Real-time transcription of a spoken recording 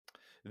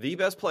The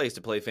best place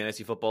to play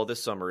fantasy football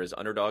this summer is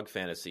Underdog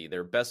Fantasy.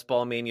 Their Best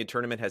Ball Mania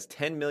tournament has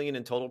 $10 million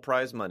in total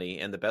prize money,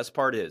 and the best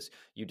part is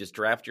you just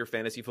draft your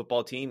fantasy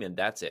football team and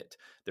that's it.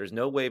 There's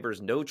no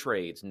waivers, no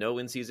trades, no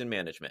in-season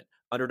management.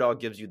 Underdog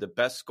gives you the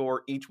best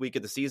score each week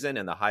of the season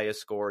and the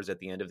highest scores at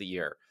the end of the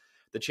year.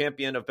 The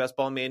champion of Best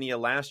Ball Mania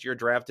last year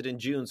drafted in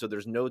June, so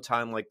there's no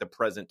time like the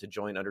present to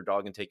join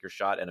Underdog and take your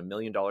shot at $1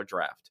 million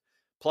draft.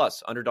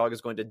 Plus, Underdog is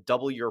going to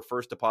double your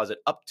first deposit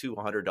up to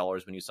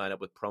 $100 when you sign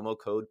up with promo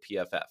code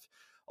PFF.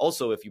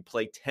 Also, if you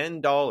play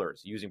 $10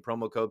 using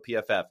promo code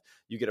PFF,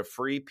 you get a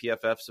free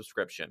PFF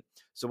subscription.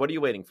 So what are you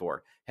waiting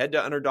for? Head to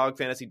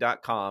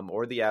UnderdogFantasy.com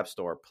or the App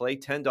Store, play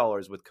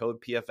 $10 with code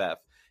PFF,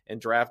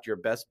 and draft your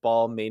Best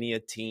Ball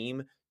Mania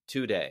team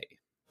today.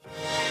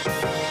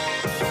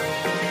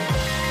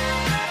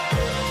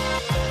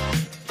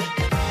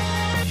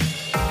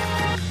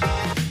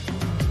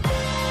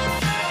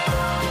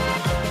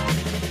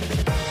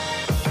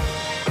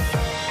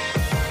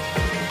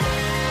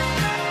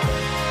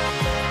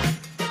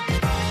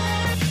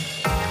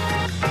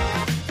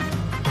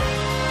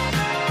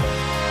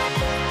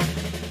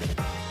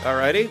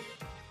 Alrighty,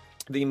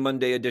 the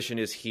Monday edition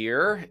is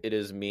here. It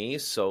is me,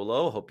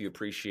 Solo. Hope you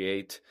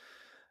appreciate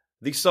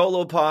the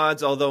solo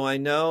pods, although I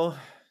know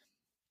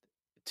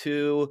as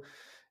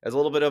a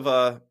little bit of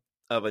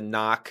a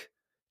knock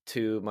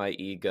to my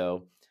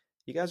ego,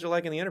 you guys are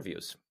liking the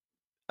interviews.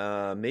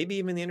 Maybe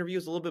even the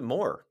interviews a little bit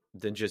more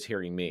than just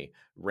hearing me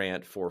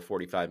rant for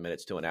 45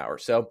 minutes to an hour.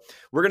 So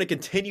we're going to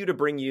continue to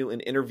bring you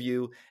an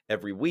interview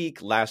every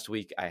week. Last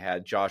week, I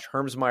had Josh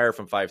Hermsmeyer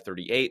from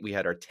 538. We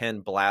had our 10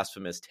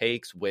 blasphemous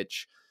takes,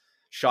 which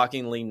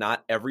shockingly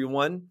not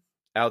everyone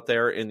out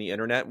there in the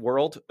internet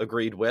world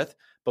agreed with,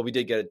 but we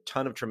did get a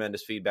ton of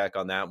tremendous feedback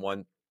on that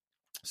one.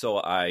 So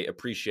I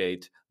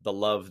appreciate the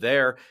love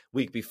there.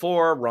 Week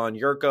before, Ron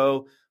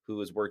Yurko, who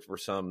has worked for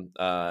some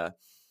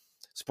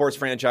sports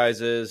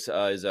franchises,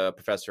 is a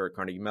professor at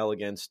Carnegie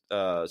Mellon,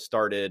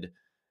 started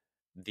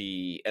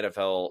the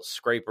NFL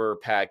Scraper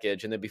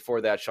package. And then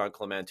before that, Sean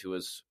Clement, who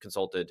has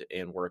consulted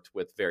and worked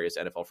with various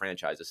NFL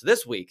franchises. So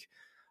this week,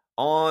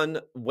 on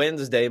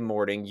Wednesday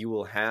morning, you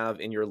will have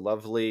in the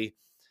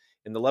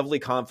lovely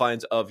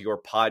confines of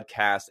your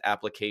podcast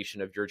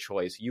application of your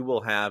choice, you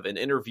will have an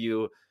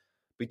interview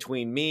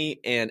between me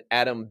and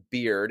Adam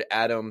Beard.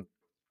 Adam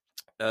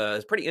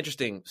is a pretty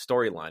interesting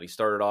storyline. He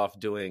started off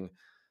doing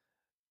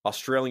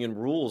Australian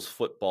rules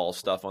football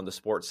stuff on the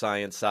sports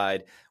science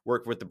side,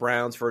 worked with the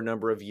Browns for a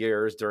number of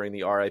years during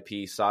the RIP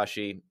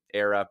Sashi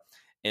era,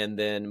 and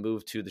then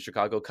moved to the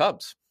Chicago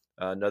Cubs,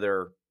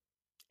 another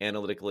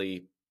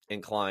analytically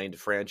inclined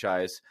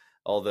franchise,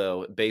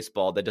 although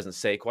baseball, that doesn't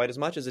say quite as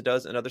much as it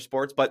does in other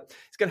sports, but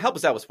it's going to help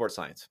us out with sports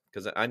science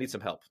because I need some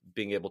help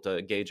being able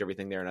to gauge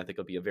everything there. And I think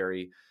it'll be a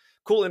very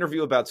cool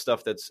interview about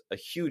stuff that's a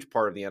huge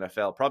part of the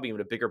NFL, probably even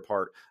a bigger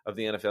part of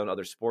the NFL and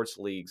other sports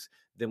leagues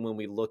than when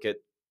we look at,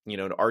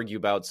 to argue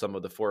about some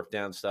of the fourth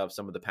down stuff,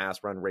 some of the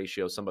pass run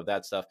ratio, some of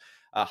that stuff,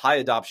 high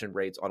adoption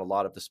rates on a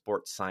lot of the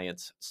sports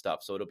science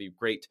stuff. So it'll be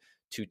great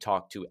to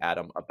talk to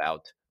Adam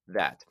about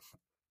that.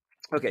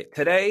 Okay,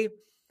 today,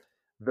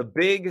 the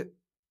big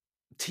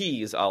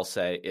tease, I'll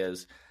say,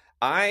 is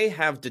I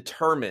have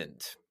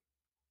determined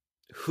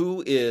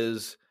who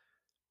is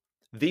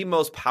the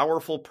most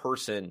powerful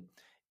person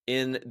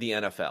in the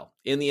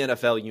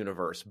NFL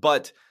universe.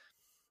 But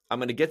I'm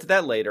going to get to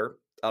that later.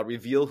 I'll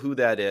reveal who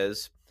that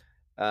is.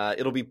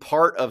 It'll be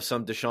part of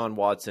some Deshaun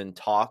Watson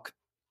talk,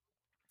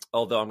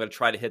 although I'm going to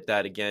try to hit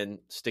that again,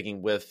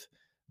 sticking with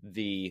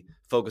the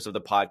focus of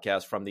the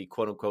podcast from the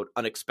quote-unquote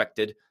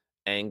unexpected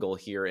angle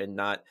here and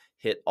not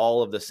hit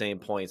all of the same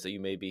points that you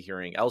may be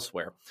hearing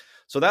elsewhere.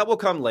 So that will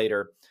come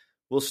later.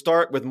 We'll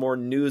start with more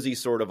newsy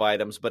sort of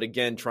items, but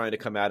again, trying to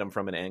come at them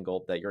from an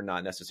angle that you're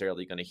not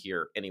necessarily going to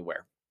hear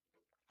anywhere.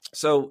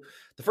 So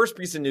the first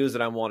piece of news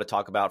that I want to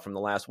talk about from the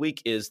last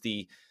week is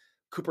the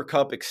Cooper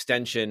Kupp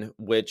extension,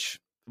 which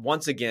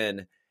once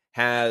again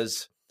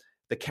has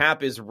the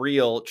cap is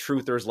real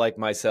truthers like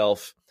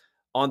myself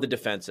on the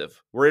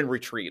defensive. We're in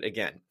retreat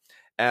again,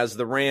 as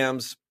the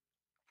Rams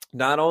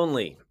not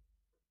only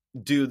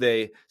do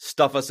they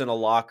stuff us in a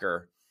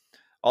locker,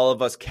 all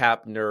of us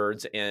cap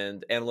nerds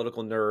and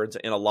analytical nerds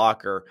in a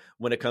locker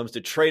when it comes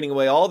to trading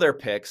away all their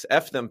picks,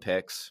 F them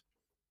picks.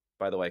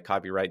 By the way,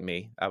 copyright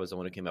me. I was the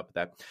one who came up with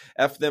that.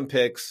 F them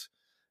picks,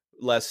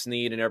 Les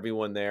Snead and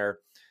everyone there.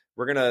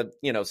 We're going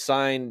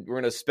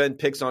to spend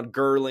picks on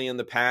Gurley in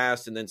the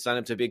past and then sign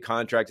him to a big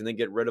contract and then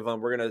get rid of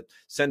him. We're going to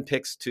send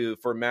picks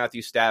for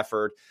Matthew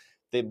Stafford,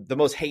 the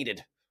most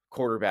hated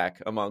quarterback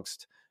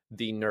amongst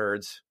the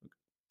nerds.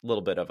 A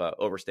little bit of an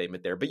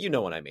overstatement there, but you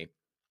know what I mean.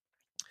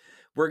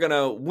 We're going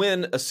to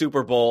win a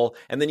Super Bowl,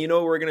 and then you know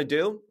what we're going to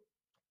do?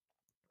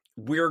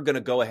 We're going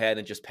to go ahead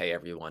and just pay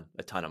everyone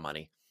a ton of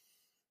money.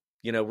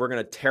 We're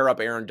going to tear up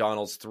Aaron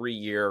Donald's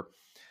 3-year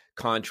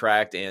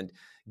contract and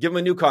give him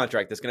a new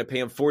contract that's going to pay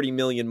him $40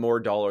 million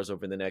more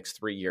over the next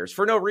 3 years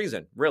for no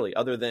reason, really,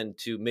 other than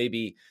to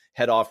maybe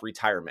head off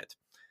retirement.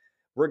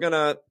 We're going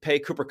to pay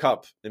Cooper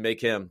Kupp and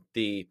make him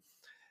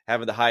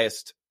having the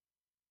highest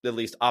at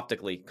least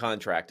optically,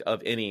 contract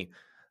of any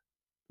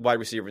wide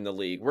receiver in the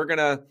league. We're going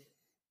to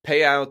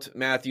pay out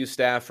Matthew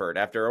Stafford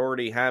after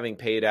already having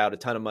paid out a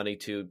ton of money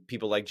to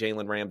people like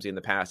Jalen Ramsey in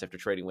the past after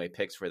trading away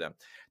picks for them.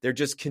 They're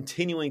just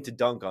continuing to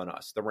dunk on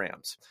us, the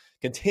Rams.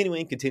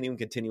 Continuing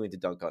to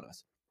dunk on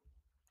us.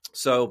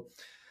 So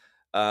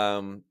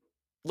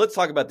let's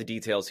talk about the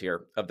details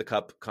here of the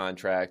Kupp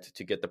contract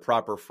to get the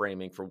proper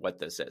framing for what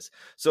this is.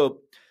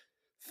 So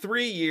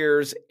 3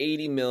 years,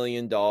 $80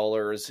 million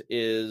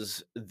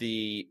is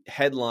the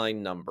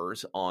headline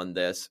numbers on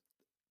this,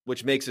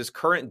 which makes his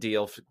current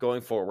deal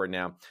going forward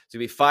now to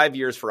be 5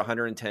 years for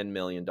 $110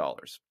 million.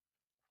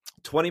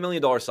 $20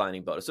 million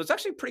signing bonus. So it's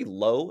actually a pretty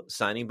low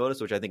signing bonus,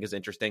 which I think is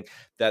interesting,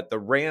 that the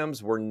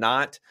Rams were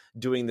not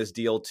doing this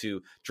deal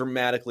to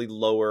dramatically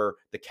lower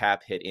the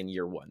cap hit in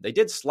year one. They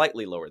did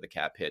slightly lower the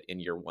cap hit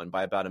in year one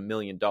by about $1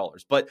 million,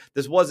 but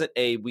this wasn't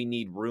a we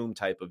need room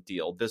type of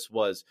deal. This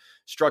was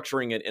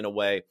structuring it in a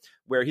way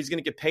where he's going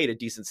to get paid a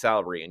decent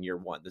salary in year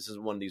one. This is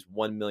one of these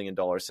 $1 million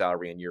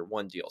salary in year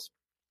one deals.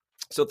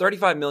 So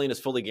 $35 million is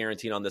fully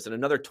guaranteed on this, and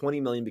another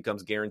 $20 million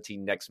becomes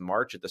guaranteed next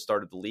March at the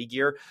start of the league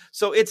year.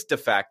 So it's de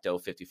facto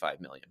 $55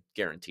 million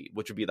guaranteed,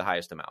 which would be the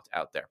highest amount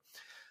out there.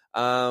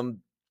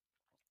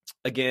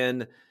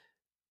 Again,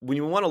 when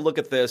you want to look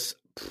at this,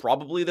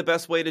 probably the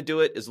best way to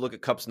do it is look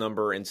at Kupp's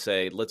number and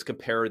say, let's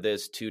compare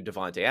this to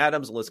Davante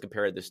Adams. Let's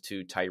compare this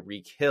to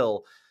Tyreek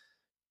Hill.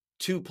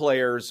 Two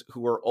players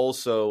who are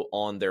also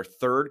on their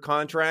third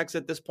contracts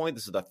at this point.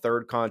 This is the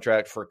third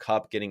contract for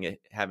Kupp,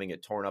 having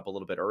it torn up a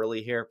little bit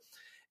early here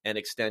and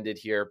extended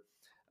here.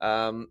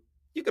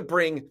 You could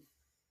bring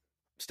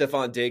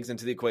Stephon Diggs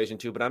into the equation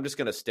too, but I'm just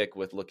going to stick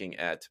with looking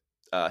at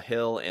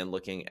Hill and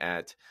looking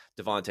at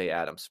Davante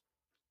Adams.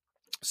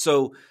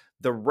 So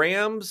the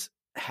Rams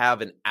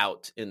have an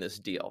out in this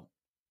deal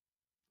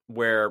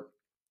where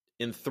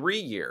in 3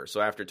 years, so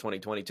after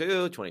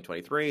 2022,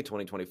 2023,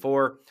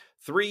 2024,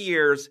 3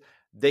 years,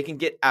 they can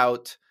get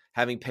out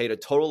having paid a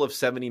total of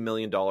 $70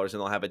 million, and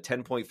they'll have a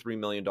 $10.3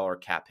 million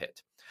cap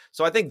hit.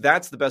 So I think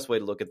that's the best way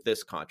to look at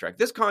this contract.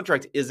 This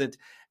contract isn't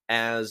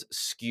as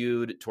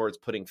skewed towards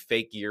putting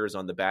fake years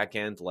on the back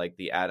end like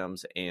the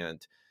Adams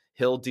and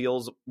Hill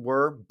deals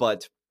were,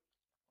 but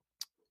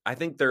I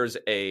think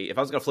if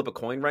I was going to flip a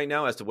coin right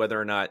now as to whether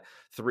or not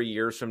 3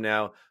 years from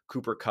now,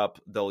 Cooper Kupp,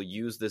 they'll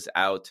use this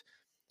out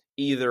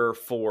either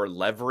for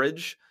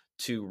leverage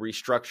to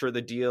restructure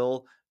the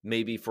deal,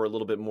 maybe for a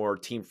little bit more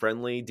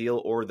team-friendly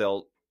deal, or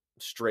they'll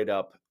straight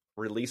up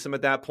release him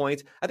at that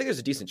point. I think there's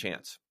a decent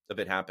chance of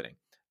it happening.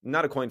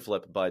 Not a coin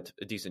flip, but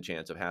a decent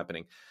chance of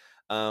happening.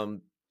 So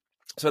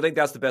I think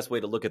that's the best way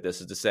to look at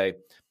this, is to say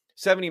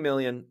 $70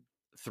 million,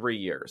 3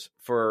 years.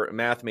 For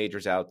math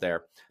majors out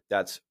there,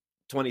 that's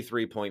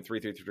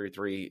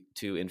 23.3333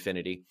 to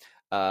infinity.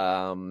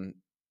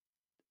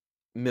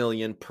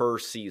 Million per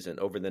season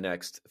over the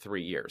next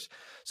 3 years.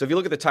 So if you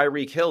look at the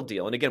Tyreek Hill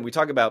deal, and again, we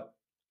talk about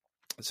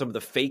some of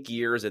the fake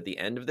years at the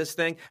end of this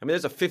thing. I mean,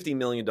 there's a $50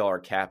 million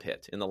cap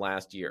hit in the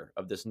last year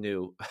of this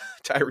new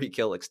Tyreek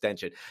Hill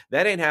extension.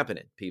 That ain't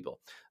happening, people.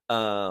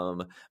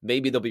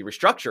 Maybe they'll be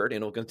restructured and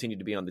it'll continue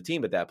to be on the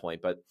team at that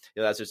point, but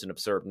that's just an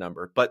absurd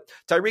number. But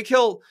Tyreek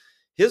Hill,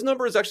 his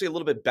number is actually a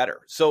little bit better.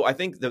 So I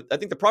think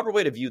the proper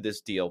way to view this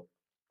deal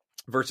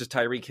versus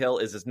Tyreek Hill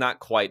is not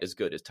quite as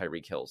good as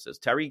Tyreek Hill's is.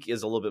 Tyreek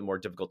is a little bit more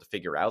difficult to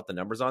figure out the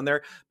numbers on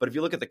there, but if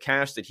you look at the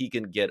cash that he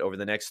can get over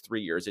the next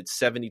 3 years, it's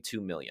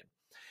 $72 million.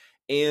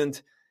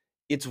 And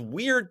it's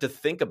weird to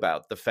think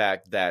about the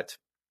fact that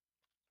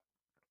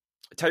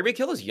Tyreek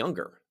Hill is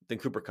younger than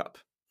Cooper Kupp.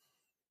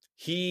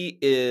 He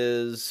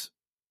is,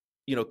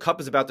 Kupp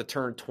is about to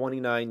turn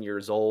 29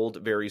 years old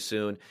very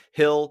soon.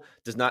 Hill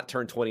does not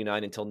turn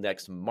 29 until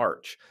next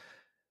March.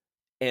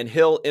 And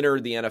Hill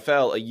entered the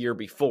NFL a year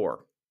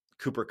before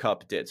Cooper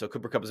Kupp did. So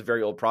Cooper Kupp is a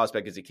very old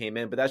prospect as he came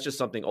in, but that's just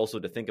something also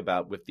to think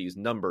about with these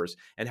numbers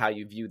and how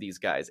you view these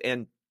guys.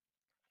 And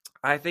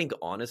I think,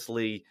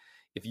 honestly,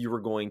 if you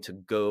were going to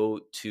go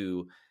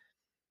to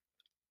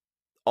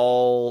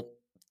all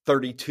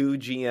 32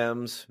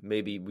 GMs,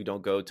 maybe we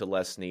don't go to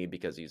Les Snead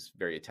because he's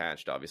very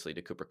attached, obviously,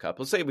 to Cooper Kupp.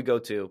 Let's say we go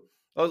to,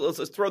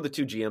 let's throw the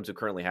 2 GMs who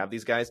currently have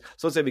these guys.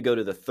 So let's say we go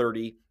to the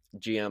 30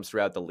 GMs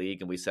throughout the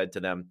league and we said to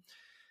them,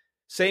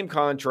 same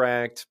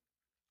contract,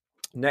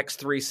 next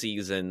 3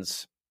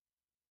 seasons,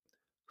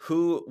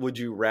 who would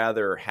you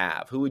rather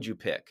have? Who would you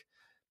pick?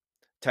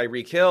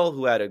 Tyreek Hill,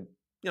 who had a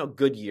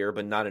good year,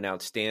 but not an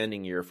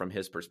outstanding year from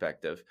his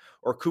perspective,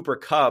 or Cooper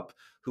Kupp,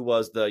 who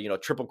was the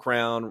Triple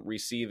Crown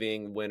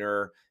receiving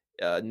winner,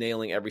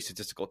 nailing every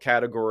statistical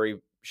category,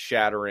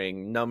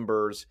 shattering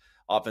numbers,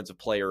 offensive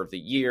player of the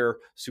year,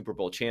 Super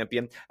Bowl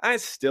champion. I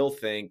still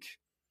think,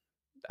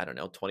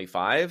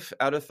 25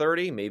 out of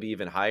 30, maybe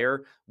even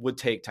higher, would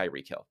take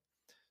Tyreek Hill.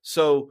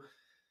 So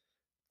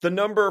the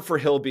number for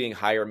Hill being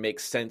higher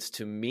makes sense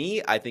to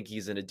me. I think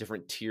he's in a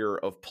different tier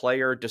of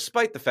player,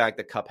 despite the fact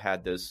that Kupp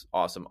had this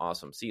awesome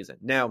season.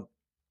 Now,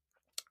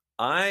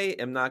 I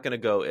am not going to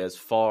go as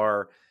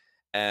far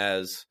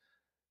as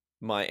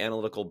my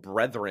analytical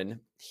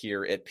brethren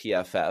here at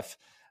PFF,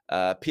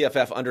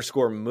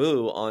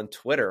 PFF_Moo on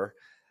Twitter.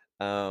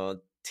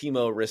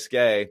 Timo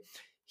Risqué,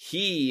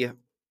 he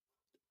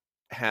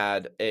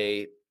had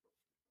a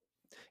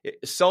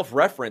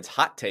self-reference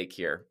hot take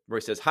here where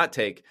he says, hot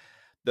take,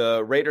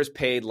 the Raiders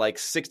paid like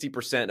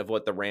 60% of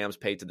what the Rams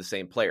paid to the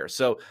same player.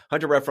 So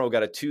Hunter Renfrow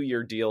got a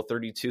 2-year deal,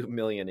 $32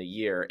 million a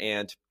year.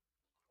 And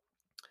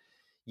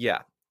yeah,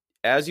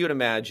 as you would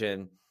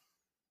imagine,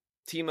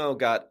 Timo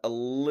got a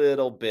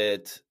little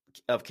bit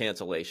of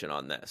cancellation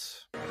on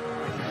this.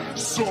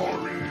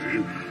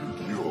 Sorry,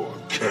 you're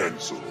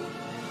canceled.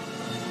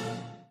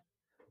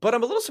 But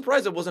I'm a little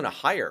surprised it wasn't a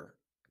higher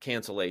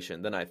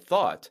cancellation than I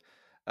thought.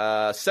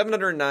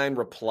 709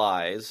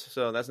 replies,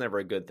 so that's never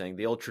a good thing,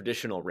 the old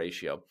traditional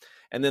ratio.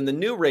 And then the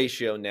new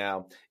ratio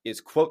now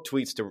is quote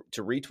tweets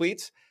to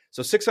retweets.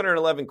 So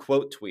 611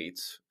 quote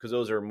tweets, because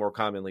those are more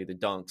commonly the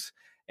dunks.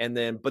 And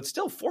then, but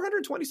still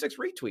 426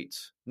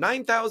 retweets,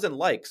 9,000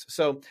 likes.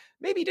 So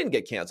maybe he didn't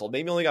get canceled.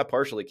 Maybe he only got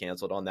partially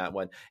canceled on that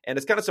one. And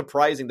it's kind of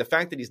surprising the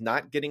fact that he's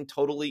not getting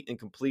totally and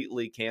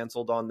completely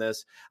canceled on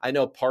this. I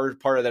know part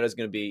of that is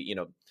going to be,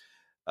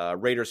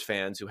 Raiders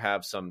fans who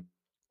have some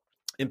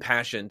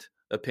impassioned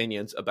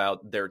opinions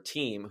about their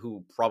team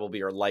who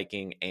probably are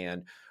liking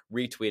and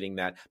retweeting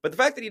that. But the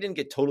fact that he didn't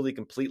get totally,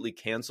 completely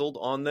canceled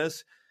on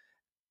this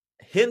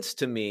hints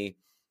to me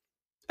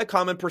a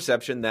common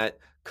perception that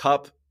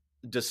Kupp,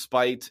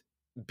 despite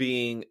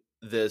being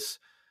this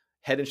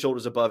head and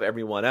shoulders above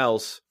everyone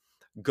else,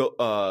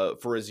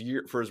 for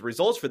his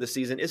results for the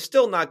season, is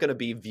still not going to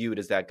be viewed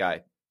as that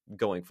guy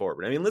going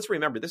forward. I mean, let's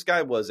remember, this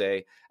guy was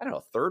a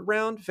third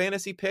round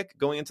fantasy pick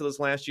going into this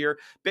last year,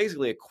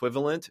 basically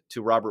equivalent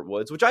to Robert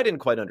Woods, which I didn't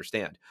quite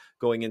understand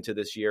going into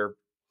this year.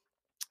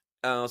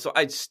 So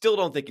I still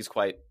don't think he's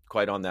quite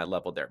on that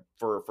level there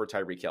for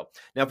Tyreek Hill.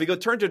 Now, if we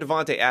turn to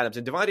Davante Adams,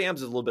 and Davante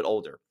Adams is a little bit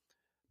older,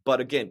 but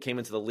again, came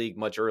into the league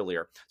much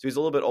earlier. So he's a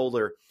little bit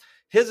older.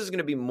 His is going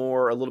to be a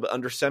little bit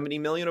under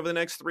 $70 million over the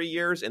next 3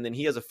 years. And then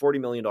he has a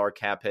 $40 million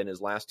cap hit in his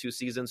last 2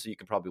 seasons. So you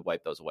can probably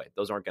wipe those away.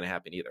 Those aren't going to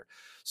happen either.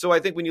 So I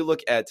think when you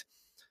look at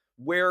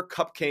where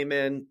Kupp came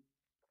in,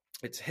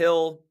 it's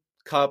Hill,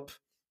 Kupp,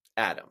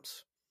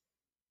 Adams.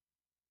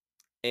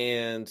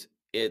 And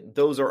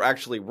those are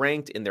actually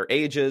ranked in their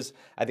ages.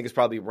 I think it's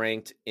probably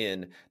ranked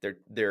in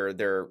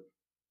their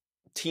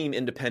team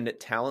independent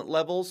talent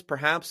levels,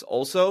 perhaps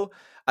also.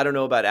 I don't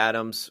know about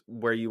Adams,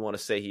 where you want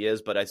to say he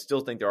is, but I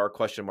still think there are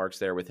question marks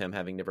there with him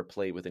having never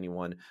played with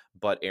anyone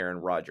but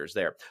Aaron Rodgers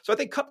there. So I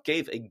think Kupp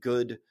gave a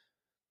good-ish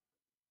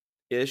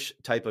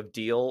type of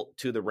deal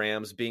to the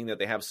Rams, being that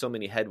they have so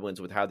many headwinds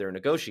with how they're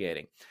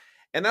negotiating.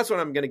 And that's what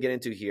I'm going to get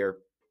into here.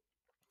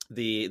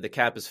 The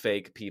cap is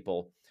fake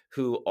people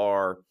who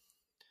are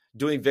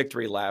doing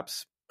victory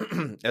laps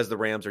as the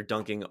Rams are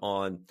dunking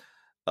on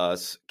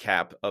us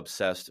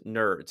cap-obsessed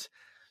nerds.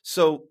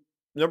 So,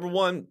 number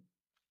one,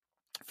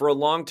 for a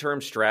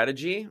long-term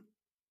strategy,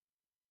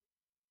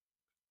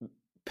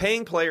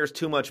 paying players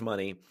too much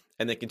money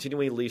and then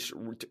continually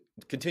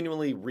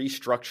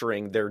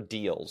restructuring their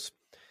deals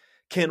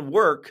can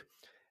work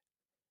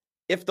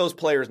if those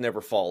players never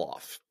fall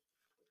off.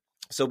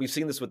 So we've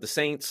seen this with the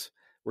Saints.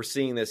 We're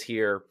seeing this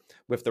here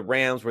with the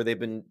Rams, where they've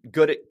been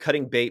good at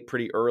cutting bait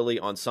pretty early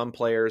on some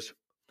players.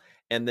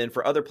 And then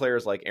for other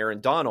players like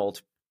Aaron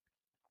Donald,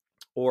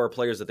 or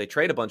players that they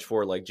trade a bunch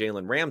for like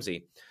Jalen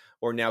Ramsey,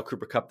 or now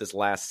Cooper Kupp this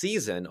last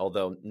season,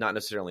 although not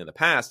necessarily in the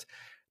past,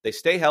 they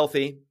stay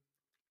healthy,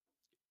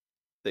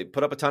 they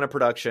put up a ton of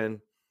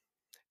production,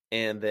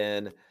 and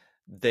then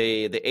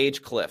the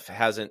age cliff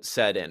hasn't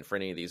set in for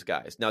any of these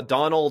guys. Now,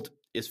 Donald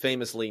is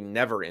famously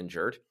never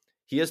injured.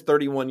 He is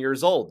 31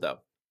 years old,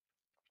 though.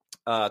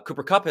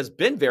 Cooper Kupp has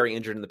been very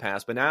injured in the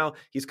past, but now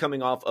he's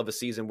coming off of a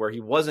season where he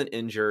wasn't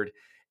injured,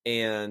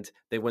 and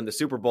they win the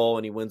Super Bowl,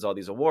 and he wins all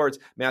these awards.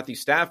 Matthew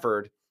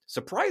Stafford,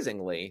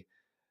 surprisingly,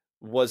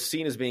 was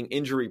seen as being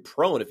injury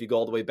prone if you go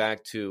all the way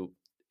back to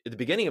the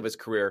beginning of his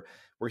career,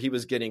 where he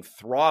was getting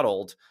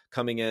throttled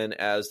coming in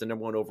as the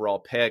number 1 overall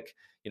pick,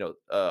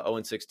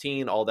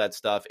 0-16, all that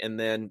stuff, and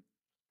then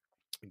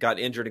got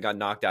injured and got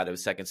knocked out of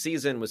his second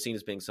season, was seen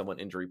as being somewhat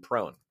injury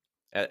prone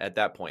at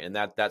that point, and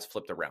that's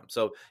flipped around.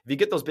 So if you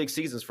get those big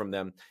seasons from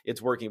them,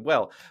 it's working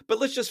well. But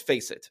let's just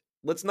face it.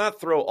 Let's not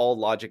throw all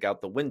logic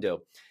out the window.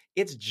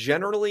 It's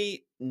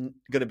generally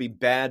going to be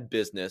bad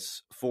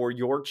business for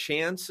your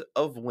chance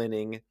of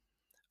winning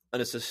on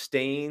a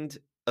sustained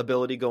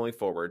ability going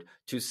forward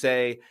to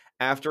say,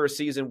 after a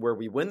season where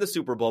we win the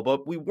Super Bowl,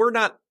 but we were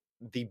not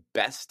the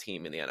best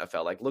team in the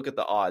NFL. Like, look at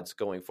the odds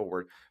going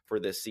forward for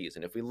this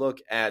season. If we look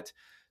at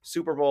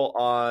Super Bowl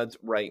odds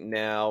right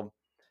now,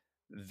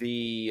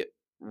 the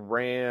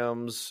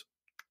Rams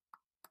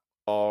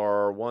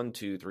are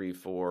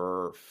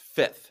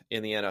 5th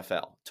in the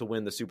NFL to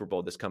win the Super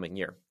Bowl this coming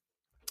year.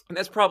 And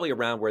that's probably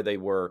around where they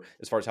were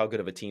as far as how good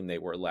of a team they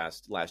were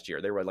last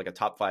year. They were like a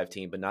top 5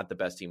 team, but not the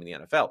best team in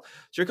the NFL.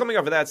 So you're coming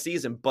off of that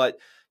season, but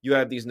you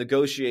have these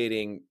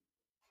negotiating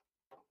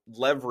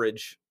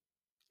leverage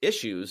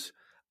issues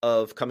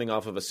of coming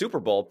off of a Super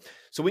Bowl.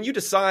 So when you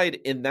decide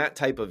in that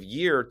type of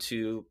year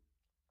to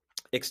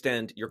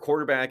extend your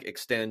quarterback,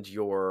 extend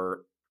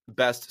your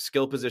best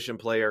skill position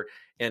player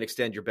and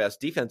extend your best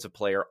defensive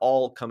player,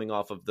 all coming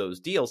off of those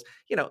deals,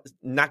 it's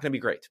not going to be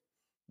great.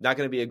 Not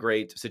going to be a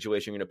great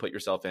situation you're going to put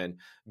yourself in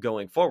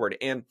going forward.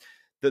 And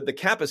the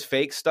cap is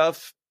fake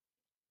stuff,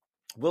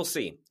 we'll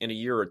see in a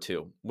year or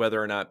two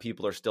whether or not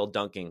people are still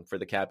dunking for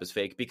the cap is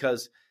fake,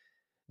 because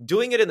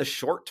doing it in the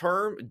short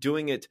term,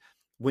 doing it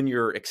when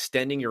you're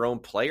extending your own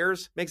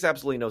players makes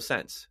absolutely no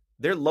sense.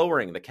 They're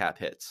lowering the cap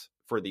hits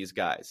for these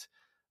guys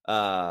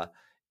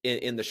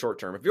in the short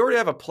term. If you already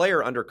have a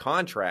player under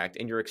contract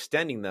and you're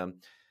extending them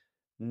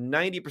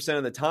 90%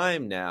 of the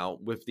time now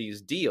with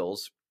these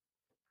deals,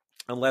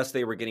 unless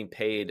they were getting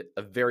paid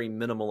a very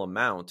minimal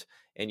amount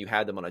and you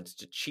had them on a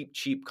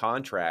cheap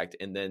contract,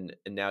 and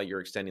now you're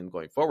extending them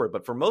going forward.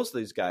 But for most of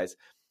these guys,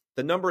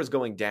 the number is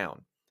going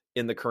down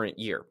in the current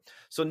year.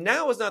 So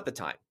now is not the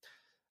time.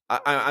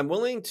 I'm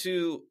willing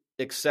to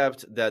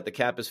accept that the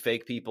cap is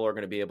fake. People are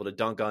going to be able to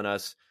dunk on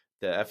us.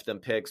 The F them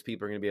picks,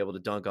 people are going to be able to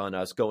dunk on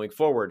us going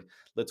forward.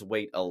 Let's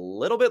wait a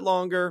little bit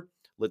longer.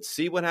 Let's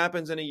see what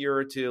happens in a year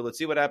or two. Let's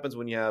see what happens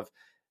when you have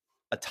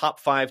a top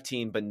 5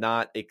 team, but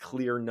not a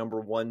clear number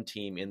 1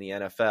 team in the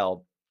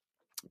NFL,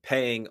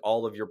 paying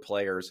all of your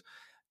players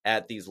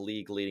at these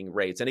league leading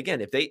rates. And again,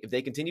 if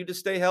they continue to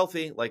stay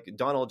healthy, like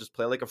Donald, just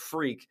play like a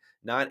freak,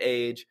 not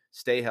age,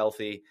 stay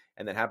healthy.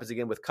 And that happens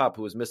again with Kupp,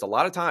 who has missed a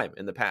lot of time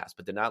in the past,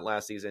 but did not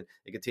last season.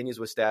 It continues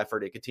with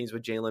Stafford. It continues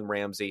with Jalen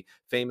Ramsey.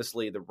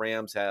 Famously, the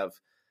Rams have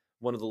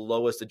one of the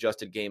lowest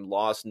adjusted game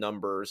loss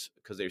numbers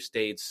because they've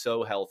stayed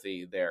so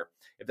healthy there.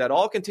 If that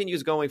all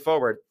continues going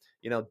forward,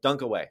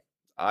 dunk away.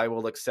 I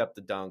will accept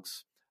the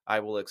dunks.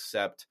 I will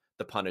accept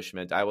the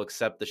punishment. I will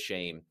accept the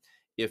shame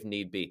if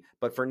need be.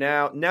 But for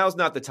now's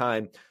not the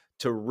time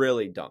to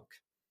really dunk.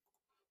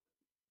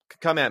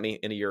 Come at me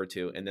in a year or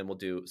two, and then we'll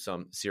do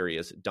some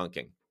serious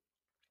dunking.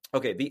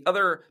 Okay, the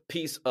other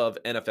piece of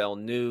NFL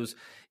news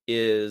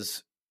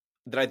is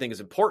that I think is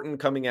important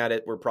coming at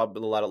it, where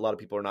probably a lot of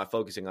people are not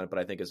focusing on it, but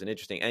I think is an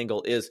interesting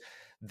angle, is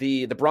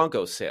the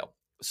Broncos sale.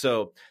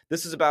 So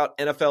this is about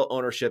NFL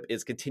ownership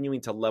is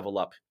continuing to level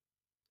up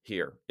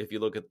here. If you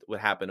look at what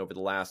happened over the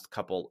last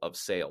couple of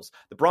sales,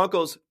 the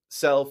Broncos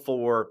sell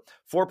for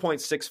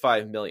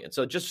 $4.65 million.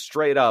 So just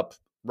straight up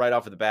right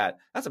off of the bat,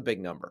 that's a big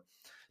number.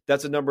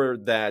 That's a number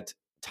that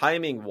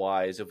timing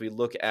wise, if we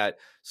look at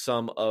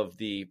some of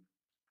the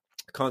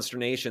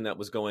consternation that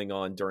was going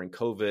on during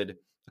COVID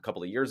a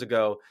couple of years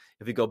ago,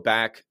 if we go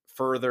back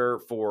further,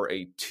 for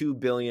a $2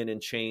 billion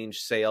and change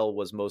sale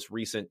was most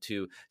recent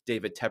to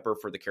David Tepper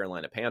for the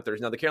Carolina Panthers.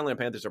 Now the Carolina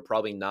Panthers are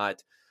probably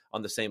not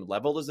on the same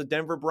level as the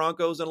Denver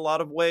Broncos in a lot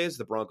of ways.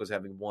 The Broncos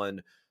having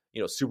won,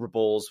 multiple Super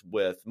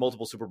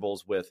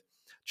Bowls with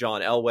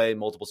John Elway,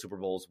 multiple Super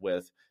Bowls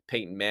with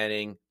Peyton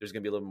Manning. There's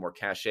going to be a little more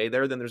cachet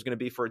there than there's going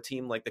to be for a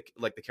team like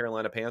the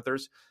Carolina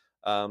Panthers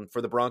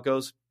for the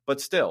Broncos.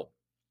 But still,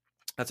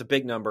 that's a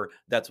big number.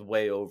 That's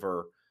way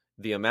over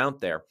the amount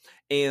there.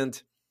 And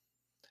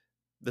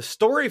the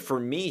story for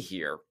me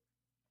here,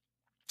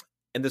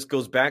 and this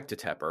goes back to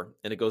Tepper,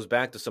 and it goes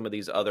back to some of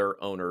these other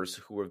owners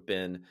who have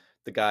been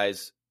the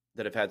guys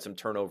that have had some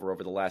turnover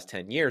over the last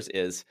 10 years,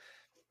 is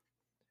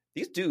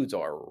these dudes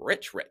are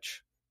rich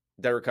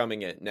that are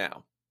coming in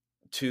now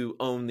to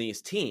own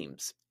these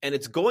teams. And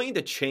it's going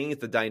to change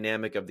the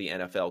dynamic of the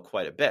NFL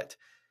quite a bit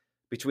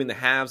between the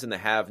haves and the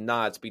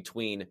have-nots,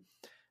 between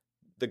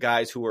the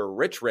guys who are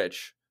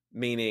rich,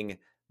 meaning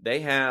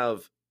they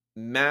have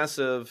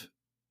massive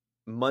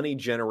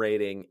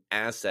money-generating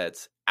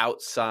assets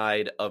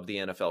outside of the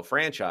NFL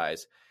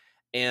franchise,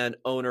 and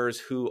owners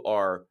who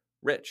are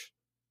rich.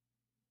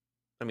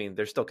 I mean,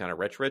 they're still kind of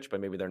rich, but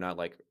maybe they're not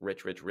like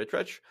rich.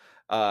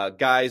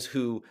 Guys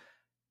who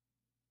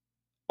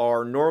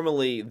are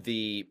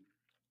normally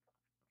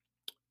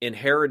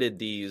inherited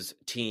these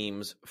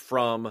teams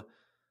from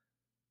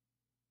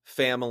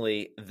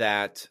family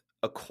that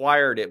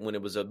acquired it when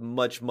it was a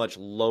much, much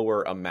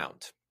lower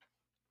amount.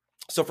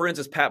 So for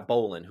instance, Pat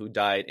Bowlen, who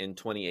died in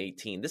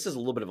 2018, this is a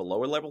little bit of a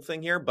lower level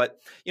thing here, but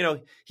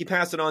he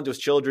passed it on to his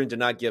children, did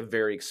not give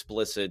very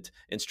explicit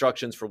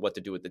instructions for what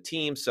to do with the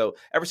team. So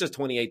ever since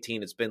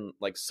 2018, it's been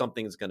like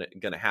something's going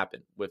to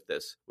happen with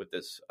this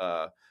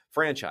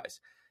franchise.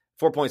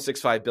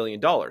 $4.65 billion.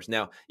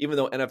 Now, even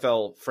though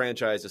NFL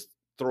franchises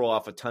throw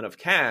off a ton of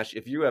cash,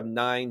 if you have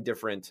 9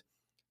 different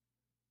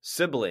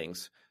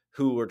siblings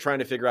who are trying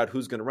to figure out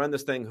who's going to run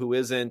this thing, who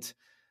isn't,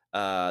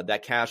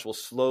 that cash will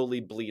slowly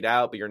bleed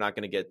out, but you're not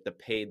going to get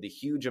paid the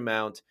huge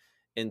amount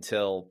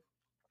until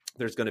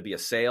there's going to be a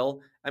sale.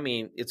 I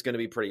mean, it's going to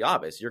be pretty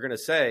obvious. You're going to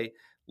say,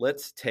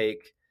 let's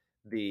take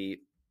the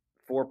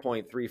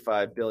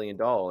 $4.65 billion.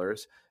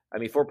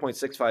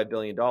 $4.65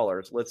 billion.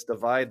 Let's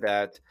divide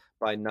that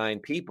by 9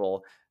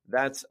 people.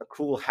 That's a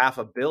cool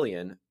 $500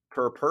 million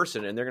per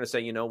person. And they're going to say,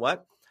 you know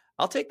what?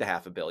 I'll take the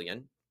 $500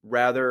 million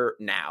rather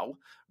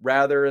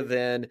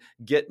than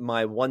get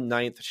my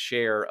 1/9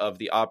 share of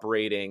the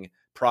operating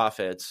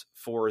profits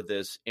for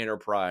this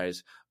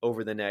enterprise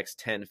over the next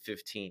 10,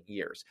 15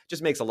 years.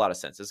 Just makes a lot of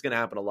sense. It's going to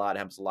happen a lot. It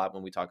happens a lot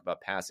when we talk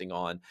about passing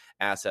on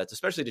assets,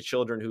 especially to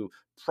children who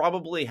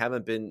probably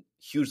haven't been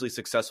hugely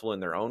successful in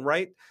their own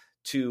right.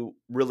 to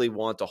really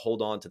want to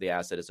hold on to the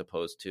asset as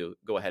opposed to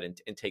go ahead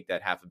and take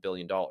that $500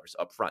 million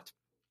up front.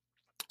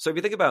 So if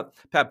you think about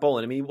Pat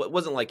Bowlen, I mean, it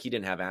wasn't like he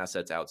didn't have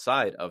assets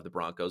outside of the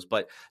Broncos,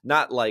 but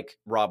not like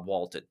Rob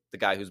Walton, the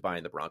guy who's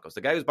buying the Broncos.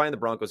 The guy who's buying the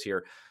Broncos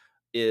here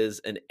is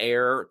an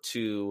heir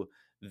to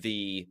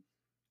the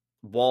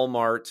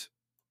Walmart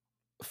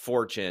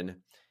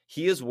fortune.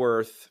 He is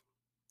worth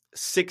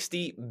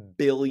 $60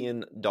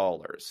 billion,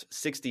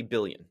 $60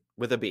 billion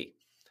with a B.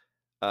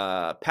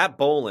 Pat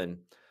Bowlen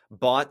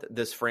bought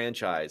this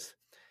franchise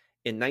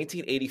in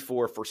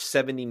 1984 for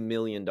 $70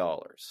 million.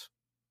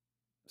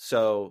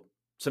 So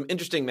some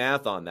interesting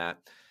math on that,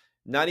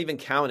 not even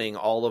counting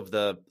all of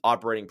the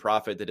operating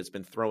profit that it's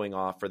been throwing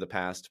off for the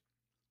past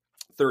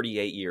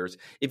 38 years.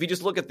 If you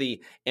just look at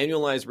the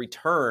annualized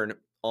return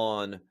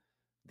on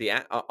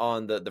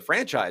the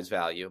franchise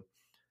value,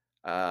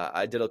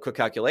 I did a quick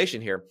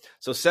calculation here.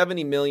 So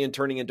 70 million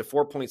turning into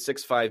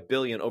 4.65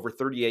 billion over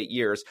 38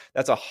 years.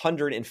 That's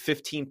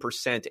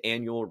 115%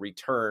 annual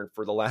return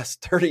for the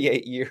last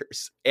 38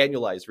 years,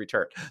 annualized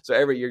return. So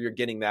every year you're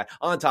getting that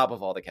on top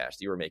of all the cash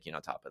that you were making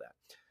on top of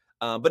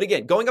that. But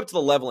again, going up to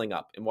the leveling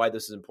up and why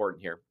this is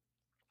important here.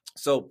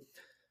 So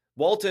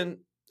Walton,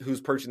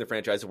 who's purchasing the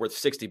franchise, is worth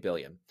 $60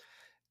 billion.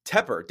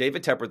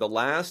 David Tepper, the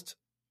last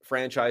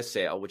franchise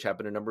sale, which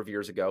happened a number of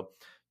years ago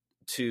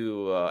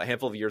to a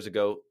handful of years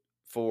ago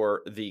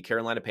for the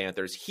Carolina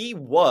Panthers, he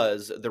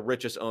was the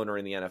richest owner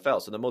in the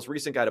NFL. So the most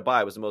recent guy to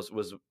buy was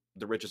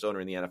the richest owner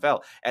in the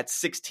NFL at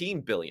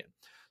 $16 billion.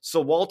 So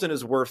Walton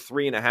is worth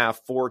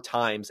 3.5-4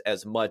 times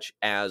as much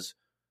as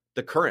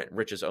the current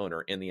richest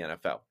owner in the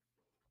NFL.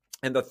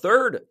 And the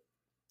third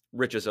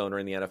richest owner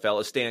in the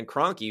NFL is Stan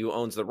Kroenke, who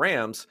owns the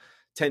Rams,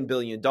 $10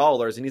 billion,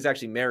 and he's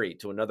actually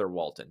married to another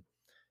Walton.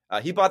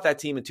 He bought that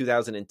team in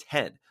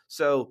 2010,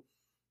 so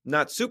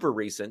not super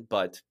recent,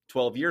 but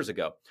 12 years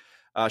ago.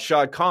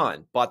 Shad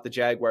Khan bought the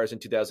Jaguars in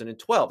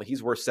 2012.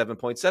 He's worth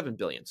 $7.7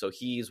 billion, so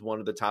he's one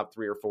of the top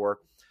 3 or 4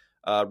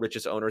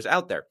 richest owners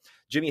out there.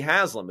 Jimmy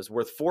Haslam is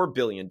worth $4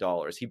 billion.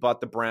 He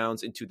bought the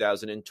Browns in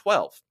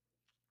 2012.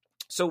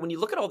 So when you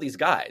look at all these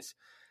guys,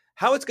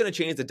 how it's going to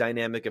change the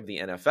dynamic of the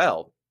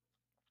NFL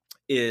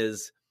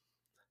is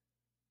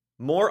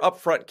more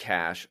upfront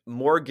cash,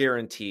 more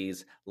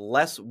guarantees,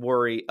 less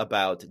worry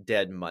about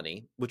dead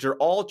money, which are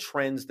all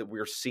trends that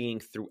we're seeing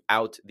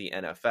throughout the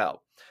NFL.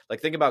 Like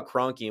think about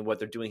Kroenke and what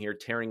they're doing here,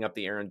 tearing up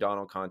the Aaron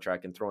Donald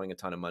contract and throwing a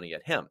ton of money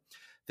at him.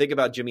 Think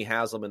about Jimmy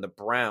Haslam and the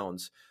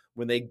Browns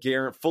when they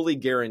fully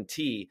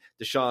guarantee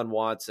Deshaun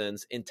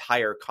Watson's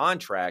entire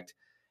contract.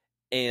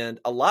 And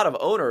a lot of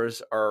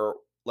owners are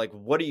like,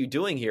 what are you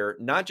doing here?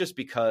 Not just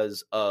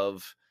because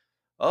of,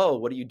 oh,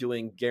 what are you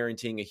doing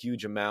guaranteeing a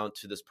huge amount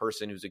to this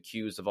person who's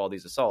accused of all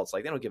these assaults?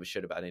 Like, they don't give a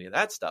shit about any of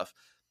that stuff.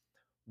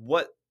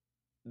 What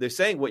they're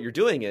saying, what you're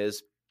doing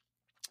is,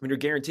 when you're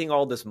guaranteeing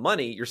all this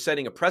money, you're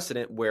setting a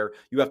precedent where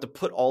you have to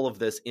put all of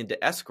this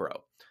into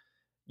escrow.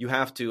 You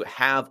have to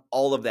have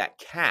all of that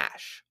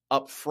cash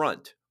up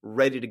front,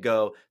 ready to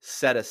go,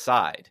 set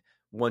aside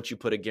once you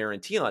put a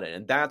guarantee on it.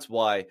 And that's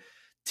why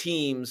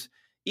teams,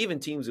 even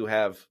teams who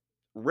have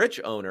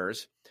rich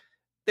owners,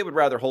 they would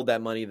rather hold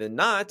that money than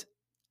not.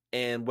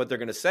 And what they're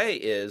going to say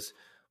is,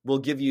 we'll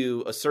give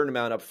you a certain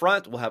amount up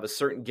front, we'll have a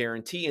certain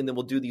guarantee, and then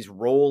we'll do these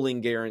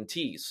rolling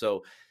guarantees.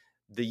 So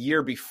the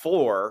year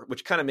before,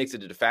 which kind of makes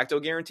it a de facto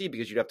guarantee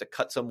because you'd have to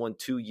cut someone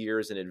 2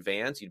 years in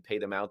advance. You'd pay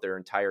them out their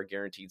entire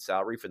guaranteed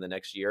salary for the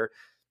next year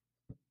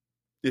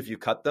if you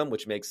cut them,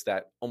 which makes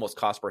that almost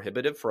cost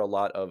prohibitive for a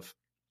lot of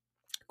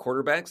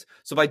quarterbacks.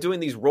 So by doing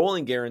these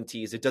rolling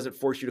guarantees, it doesn't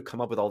force you to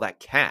come up with all that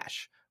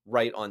cash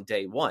right on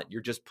day one.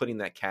 You're just putting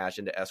that cash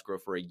into escrow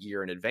for a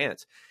year in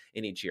advance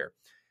in each year.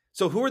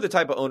 So who are the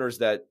type of owners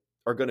that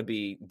are going to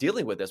be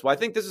dealing with this? Well, I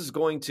think this is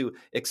going to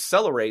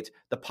accelerate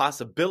the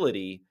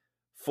possibility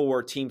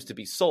for teams to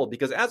be sold,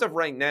 because as of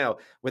right now,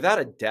 without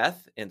a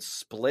death and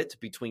split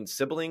between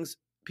siblings,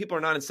 people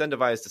are not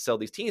incentivized to sell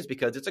these teams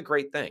because it's a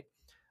great thing.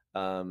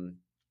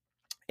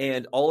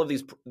 And all of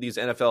these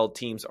NFL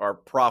teams are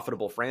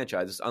profitable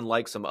franchises,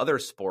 unlike some other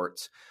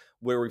sports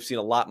where we've seen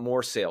a lot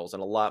more sales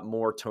and a lot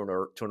more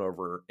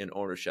turnover in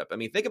ownership. I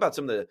mean, think about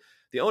some of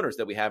the owners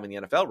that we have in the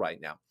NFL right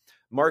now.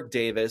 Mark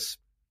Davis,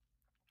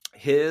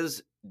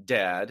 his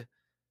dad,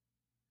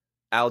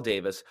 Al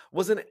Davis,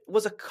 was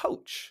a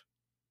coach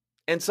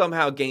and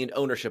somehow gained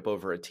ownership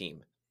over a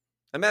team.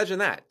 Imagine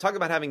that. Talk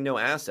about having no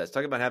assets.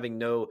 Talk about having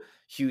no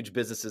huge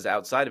businesses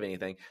outside of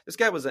anything. This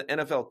guy was an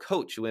NFL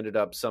coach who ended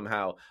up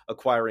somehow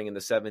acquiring in the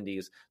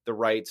 70s the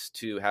rights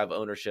to have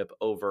ownership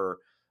over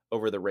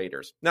the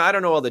Raiders. Now, I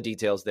don't know all the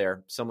details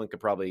there. Someone could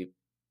probably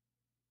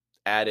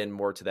add in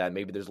more to that.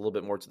 Maybe there's a little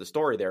bit more to the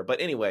story there.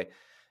 But anyway,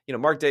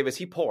 Mark Davis,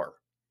 he poor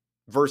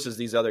versus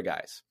these other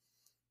guys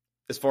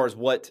as far as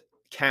what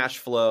cash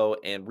flow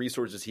and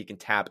resources he can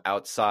tap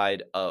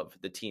outside of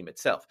the team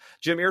itself.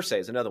 Jim Irsay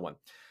is another one.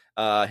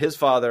 His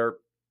father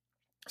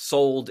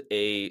sold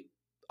a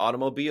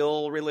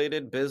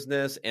automobile-related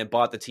business and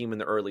bought the team in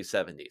the early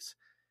 70s.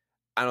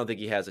 I don't think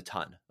he has a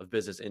ton of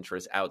business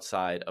interests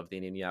outside of the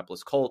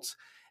Indianapolis Colts.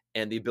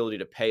 and the ability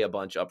to pay a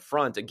bunch up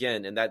front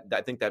again. And that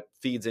I think that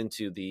feeds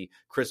into the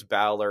Chris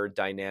Ballard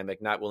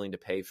dynamic, not willing to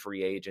pay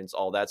free agents,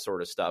 all that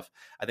sort of stuff.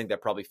 I think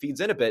that probably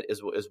feeds in a bit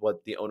is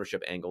what the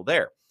ownership angle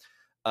there.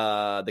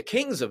 The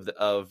kings of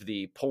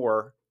the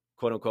poor,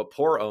 quote unquote,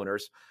 poor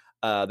owners,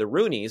 the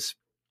Rooneys,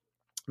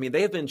 I mean,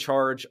 they have been in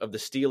charge of the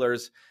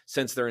Steelers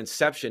since their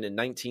inception in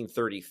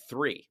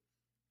 1933.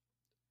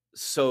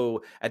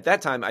 So at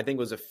that time, I think it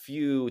was a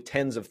few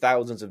tens of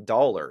thousands of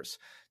dollars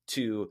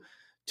to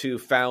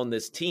found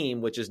this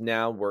team, which is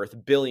now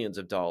worth billions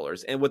of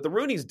dollars. And what the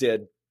Rooneys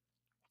did,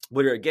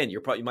 where again,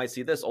 you might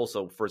see this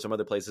also for some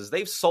other places,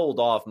 they've sold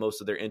off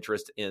most of their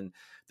interest in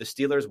the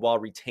Steelers while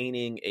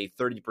retaining a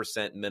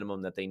 30%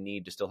 minimum that they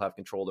need to still have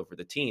control over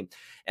the team.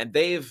 And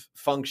the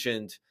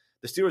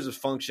Steelers have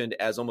functioned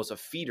as almost a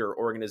feeder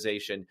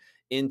organization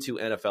into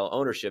NFL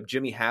ownership.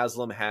 Jimmy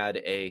Haslam had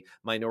a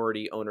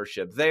minority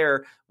ownership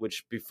there,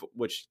 which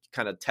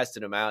kind of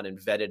tested him out and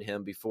vetted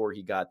him before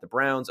he got the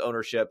Browns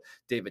ownership.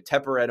 David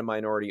Tepper had a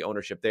minority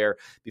ownership there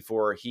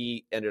before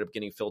he ended up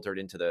getting filtered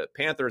into the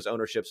Panthers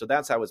ownership. So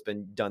that's how it's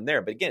been done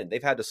there. But again,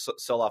 they've had to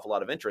sell off a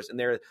lot of interest. And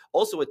they're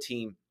also a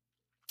team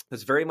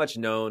that's very much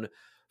known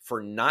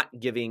for not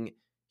giving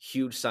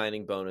huge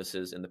signing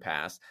bonuses in the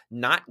past,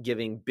 not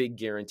giving big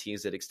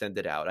guarantees that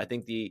extended out. I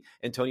think the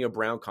Antonio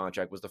Brown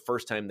contract was the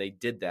first time they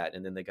did that,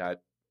 and then they got,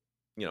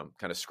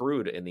 kind of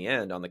screwed in the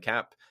end on the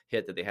cap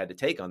hit that they had to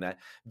take on that.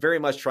 Very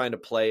much trying to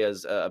play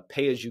as a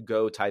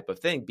pay-as-you-go type of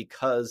thing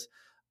because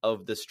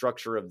of the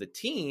structure of the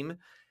team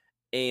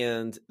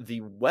and the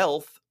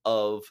wealth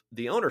of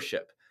the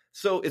ownership.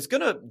 So it's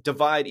going to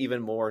divide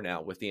even more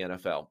now with the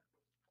NFL,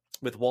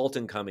 with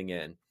Walton coming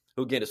in,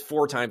 who again is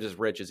 4 times as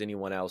rich as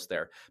anyone else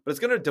there. But it's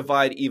going to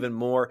divide even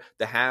more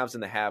the haves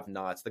and the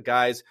have-nots, the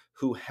guys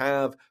who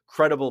have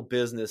credible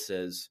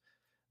businesses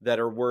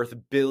that are worth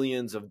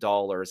billions of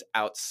dollars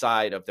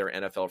outside of their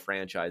NFL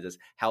franchises,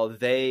 how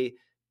they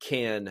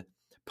can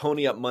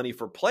pony up money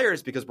for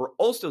players, because we're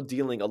also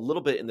dealing a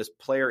little bit in this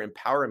player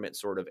empowerment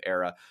sort of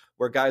era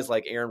where guys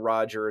like Aaron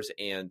Rodgers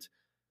and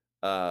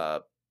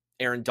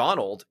Aaron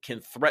Donald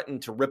can threaten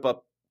to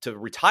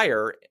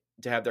retire,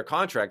 to have their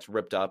contracts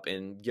ripped up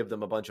and give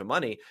them a bunch of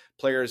money.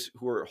 Players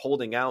who are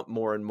holding out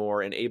more and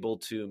more and able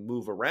to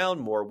move around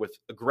more with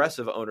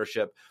aggressive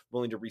ownership,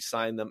 willing to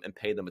re-sign them and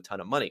pay them a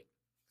ton of money.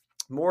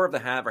 More of the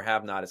have or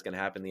have not is going to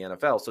happen in the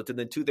NFL. So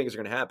then 2 things are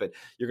going to happen.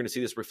 You're going to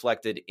see this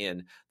reflected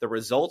in the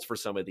results for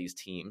some of these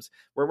teams,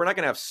 where we're not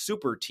going to have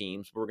super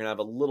teams, but we're going to have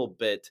a little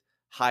bit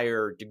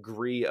higher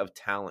degree of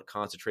talent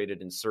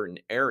concentrated in certain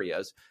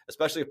areas,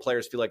 especially if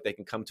players feel like they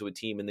can come to a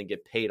team and then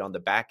get paid on the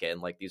back end,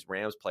 like these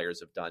Rams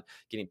players have done,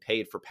 getting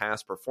paid for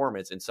past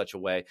performance in such a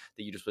way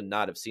that you just would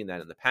not have seen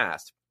that in the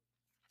past.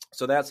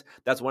 So that's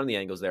one of the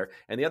angles there.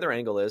 And the other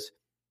angle is,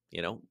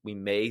 we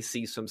may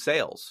see some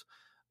sales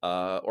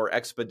or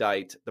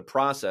expedite the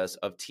process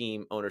of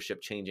team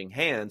ownership changing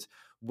hands,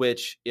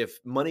 which if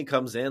money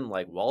comes in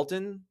like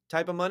Walton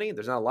type of money,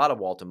 there's not a lot of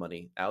Walton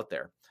money out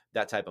there,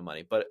 that type of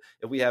money. But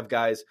if we have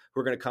guys who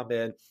are going to come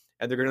in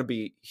and they're going to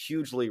be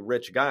hugely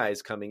rich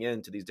guys coming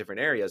into these different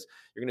areas,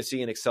 you're going to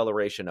see an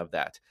acceleration of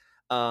that.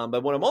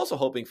 But what I'm also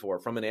hoping for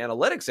from an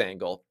analytics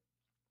angle,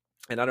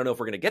 and I don't know if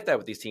we're going to get that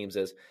with these teams,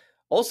 is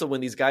also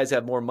when these guys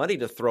have more money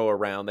to throw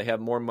around, they have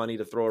more money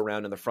to throw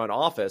around in the front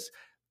office.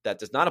 That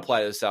does not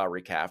apply to the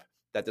salary cap.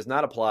 That does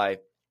not apply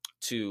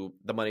to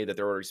the money that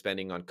they're already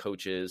spending on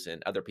coaches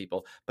and other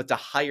people, but to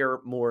hire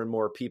more and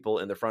more people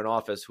in the front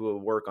office who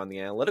will work on the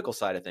analytical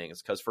side of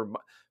things. Because for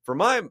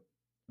my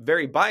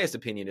very biased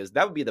opinion is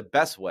that would be the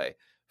best way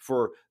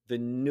for the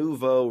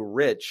nouveau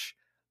rich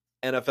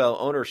NFL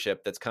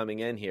ownership that's coming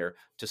in here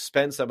to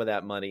spend some of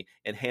that money,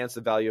 enhance the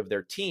value of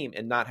their team,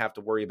 and not have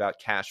to worry about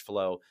cash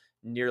flow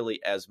nearly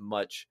as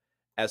much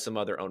as some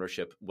other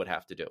ownership would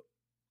have to do.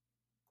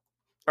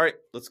 All right,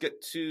 let's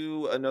get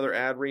to another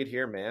ad read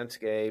here.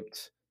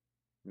 Manscaped.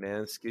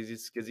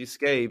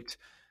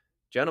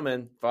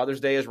 Gentlemen, Father's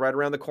Day is right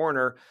around the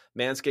corner.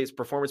 Manscaped's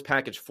Performance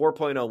Package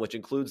 4.0, which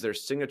includes their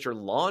signature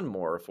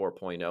Lawnmower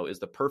 4.0, is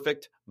the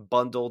perfect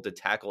bundle to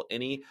tackle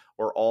any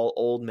or all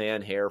old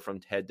man hair from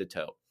head to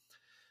toe.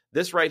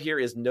 This right here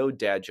is no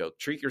dad joke.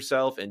 Treat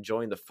yourself and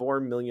join the 4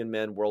 million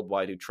men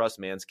worldwide who trust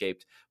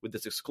Manscaped with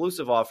this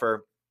exclusive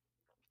offer.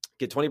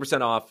 Get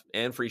 20% off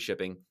and free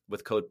shipping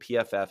with code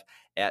PFF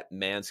at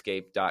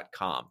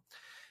manscaped.com.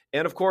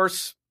 And of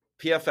course,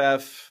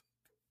 PFF,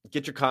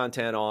 get your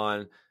content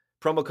on.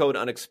 Promo code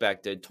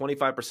unexpected,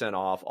 25%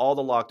 off, all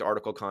the locked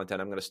article content.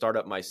 I'm going to start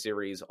up my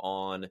series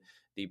on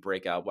the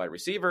breakout wide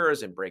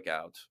receivers and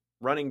breakout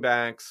running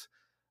backs,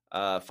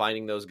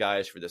 finding those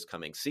guys for this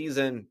coming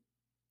season.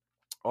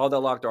 All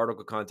the locked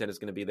article content is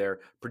going to be there.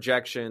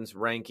 Projections,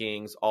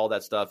 rankings, all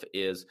that stuff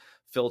is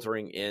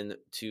filtering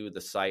into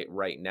the site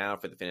right now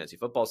for the fantasy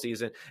football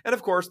season. And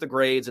of course, the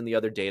grades and the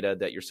other data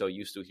that you're so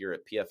used to here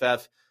at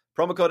PFF.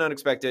 Promo code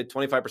unexpected,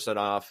 25%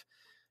 off.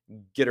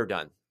 Get her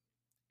done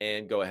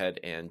and go ahead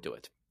and do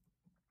it.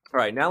 All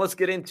right, now let's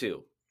get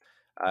into,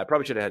 I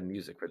probably should have had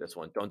music for this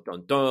one. Dun,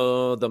 dun,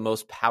 dun, the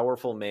most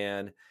powerful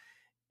man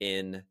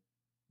in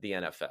the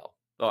NFL.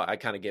 Oh, I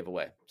kind of gave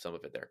away some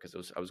of it there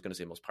because I was going to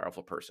say most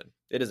powerful person.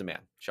 It is a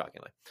man,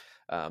 shockingly,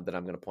 that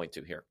I'm going to point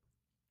to here.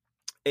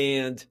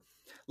 And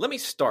let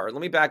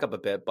me back up a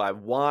bit by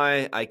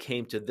why I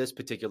came to this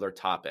particular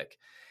topic.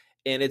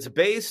 And it's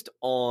based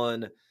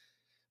on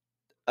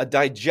a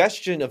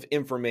digestion of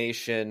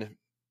information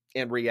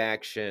and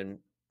reaction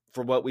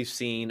for what we've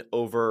seen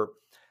over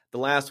the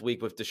last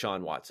week with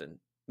Deshaun Watson.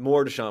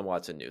 More Deshaun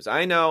Watson news.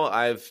 I know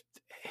I've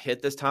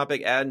hit this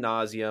topic ad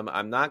nauseum.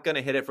 I'm not going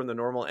to hit it from the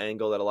normal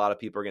angle that a lot of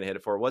people are going to hit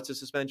it for. What's the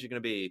suspension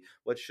going to be?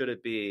 What should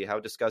it be? How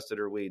disgusted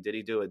are we? Did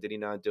he do it? Did he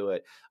not do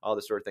it? All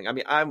this sort of thing. I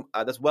mean,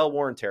 that's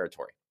well-worn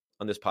territory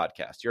on this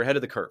podcast. You're ahead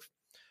of the curve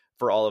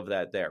for all of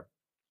that there.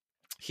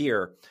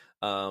 Here,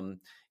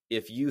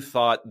 if you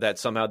thought that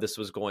somehow this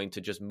was going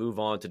to just move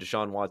on to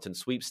Deshaun Watson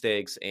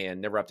sweepstakes and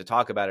never have to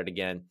talk about it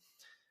again,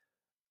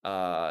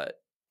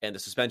 and the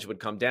suspension would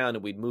come down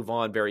and we'd move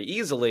on very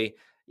easily,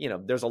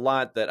 there's a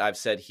lot that I've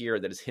said here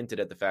that has hinted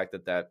at the fact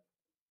that I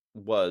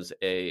was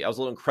a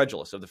little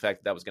incredulous of the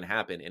fact that was going to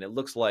happen. And it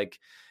looks like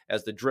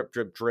as the drip,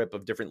 drip, drip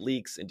of different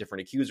leaks and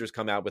different accusers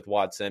come out with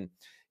Watson,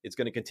 it's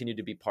going to continue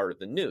to be part of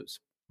the news.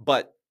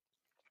 But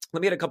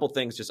let me get a couple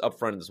things just up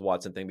front of this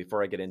Watson thing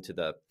before I get into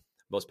the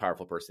most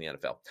powerful person in the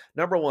NFL.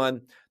 Number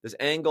one, this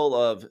angle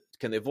of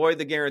can they void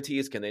the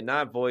guarantees? Can they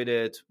not void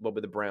it? What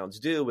would the Browns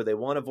do? Would they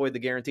want to void the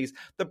guarantees?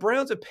 The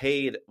Browns have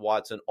paid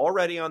Watson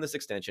already on this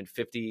extension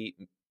 $50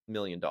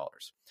 million.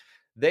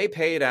 They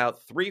paid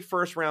out 3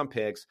 first-round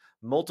picks,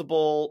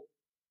 multiple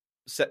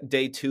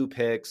day 2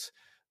 picks,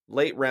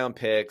 late round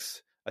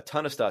picks, a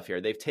ton of stuff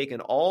here. They've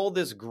taken all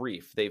this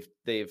grief.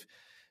 They've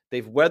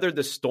weathered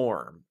the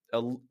storm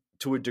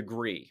to a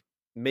degree.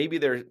 Maybe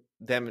they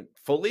haven't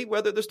fully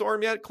weathered the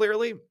storm yet,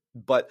 clearly,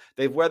 but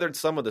they've weathered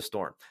some of the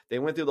storm. They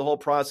went through the whole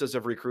process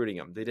of recruiting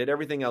him. They did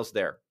everything else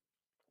there.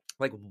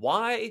 Like,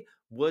 why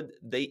would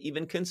they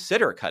even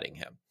consider cutting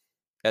him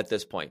at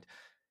this point?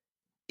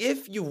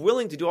 If you're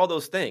willing to do all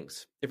those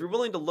things, if you're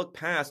willing to look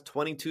past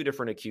 22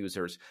 different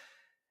accusers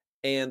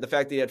and the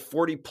fact that he had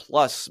 40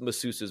 plus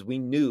masseuses, we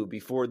knew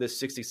before this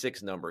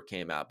 66 number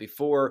came out,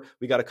 before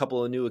we got a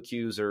couple of new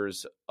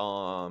accusers,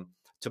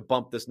 to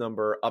bump this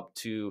number up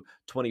to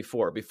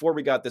 24, before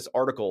we got this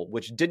article,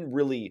 which didn't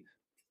really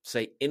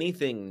say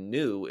anything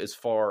new as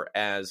far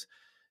as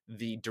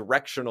the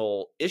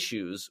directional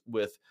issues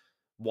with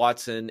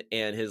Watson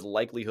and his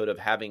likelihood of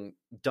having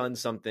done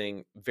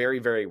something very,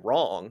 very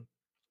wrong.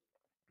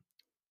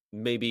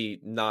 Maybe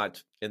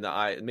not in the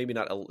eye, maybe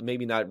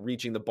not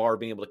reaching the bar,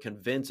 being able to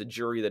convince a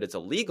jury that it's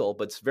illegal,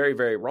 but it's very,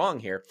 very wrong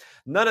here.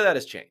 None of that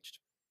has changed.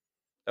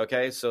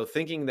 Okay. So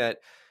thinking that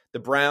the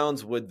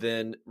Browns would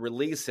then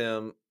release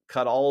him,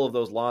 cut all of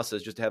those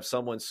losses just to have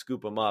someone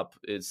scoop him up,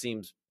 it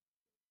seems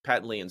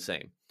patently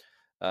insane,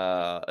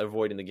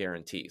 avoiding the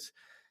guarantees.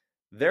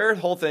 Their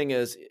whole thing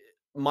is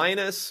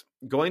minus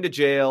going to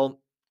jail.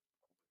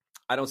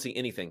 I don't see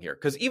anything here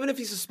because even if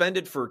he's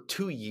suspended for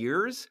 2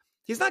 years,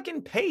 he's not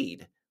getting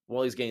paid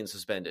while he's getting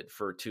suspended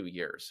for 2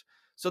 years.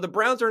 So the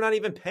Browns are not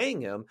even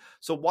paying him.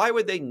 So why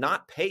would they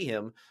not pay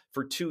him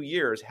for 2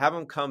 years, have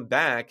him come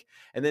back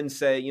and then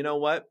say, you know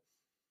what?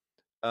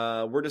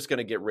 We're just going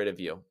to get rid of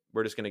you.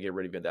 We're just going to get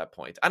rid of you at that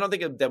point. I don't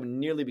think that would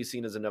nearly be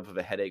seen as enough of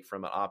a headache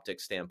from an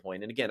optics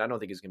standpoint. And again, I don't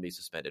think he's going to be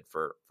suspended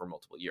for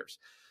multiple years.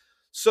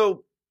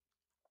 So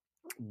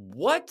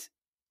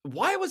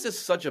why was this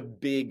such a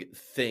big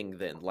thing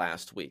then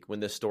last week when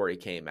this story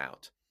came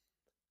out?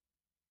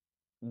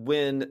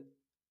 When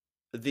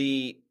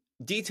the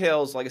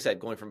details, like I said,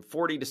 going from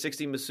 40 to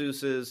 60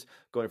 masseuses,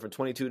 going from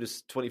 22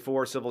 to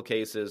 24 civil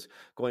cases,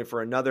 going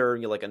for another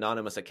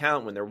anonymous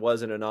account when there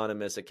was an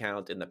anonymous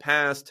account in the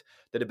past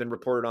that had been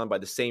reported on by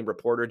the same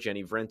reporter,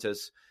 Jenny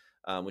Vrentas,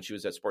 when she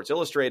was at Sports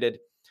Illustrated.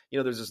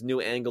 There's this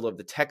new angle of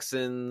the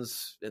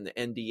Texans and the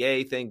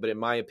NDA thing, but in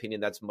my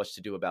opinion, that's much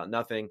to do about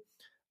nothing.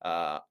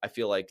 I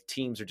feel like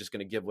teams are just going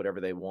to give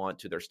whatever they want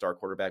to their star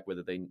quarterback,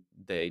 whether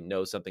they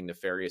know something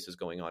nefarious is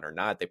going on or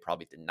not. They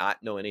probably did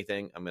not know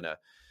anything. I'm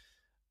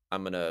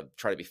gonna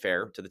try to be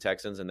fair to the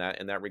Texans in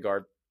that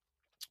regard.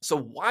 So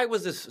why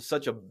was this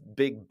such a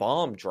big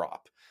bomb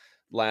drop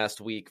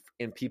last week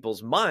in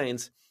people's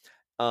minds?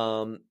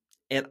 And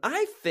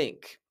I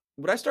think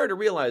what I started to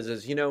realize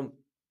is,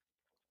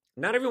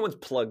 not everyone's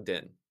plugged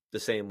in the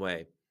same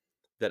way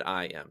that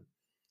I am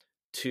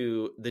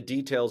to the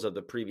details of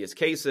the previous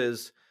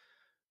cases,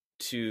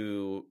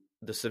 to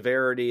the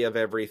severity of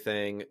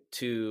everything,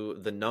 to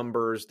the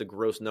numbers, the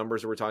gross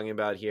numbers that we're talking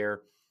about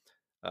here.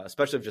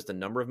 Especially if just the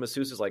number of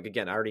masseuses. Like,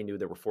 again, I already knew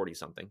there were 40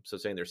 something. So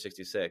saying there's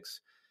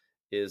 66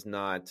 is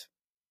not,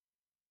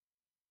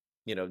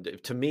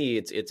 to me,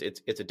 it's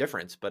a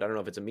difference, but I don't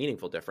know if it's a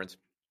meaningful difference.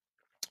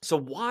 So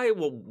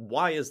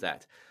why is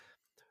that?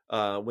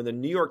 When the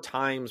New York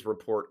Times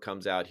report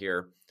comes out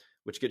here,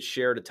 which gets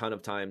shared a ton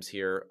of times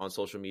here on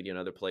social media and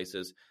other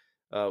places,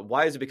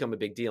 why has it become a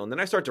big deal? And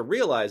then I start to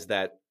realize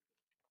that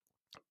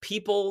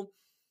people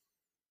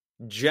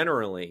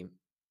generally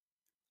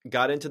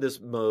got into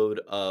this mode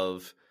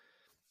of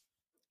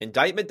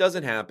indictment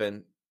doesn't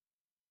happen,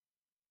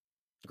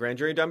 grand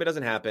jury indictment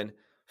doesn't happen,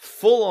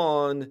 full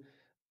on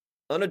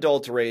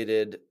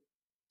unadulterated,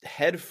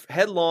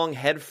 headlong,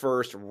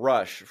 headfirst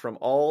rush from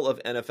all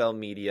of NFL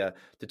media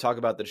to talk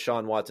about the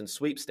Deshaun Watson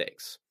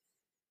sweepstakes,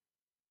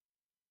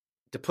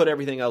 to put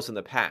everything else in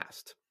the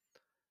past.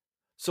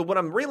 So what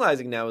I'm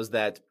realizing now is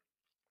that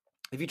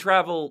if you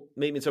travel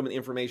maybe in some of the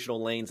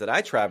informational lanes that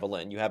I travel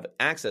in, you have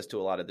access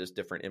to a lot of this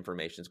different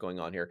information that's going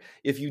on here.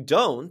 If you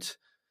don't,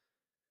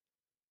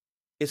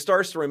 it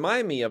starts to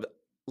remind me of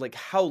like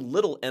how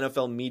little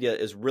NFL media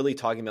is really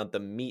talking about the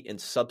meat and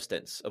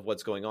substance of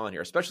what's going on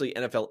here, especially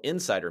NFL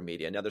insider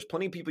media. Now, there's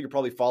plenty of people you're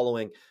probably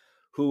following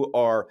who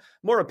are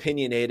more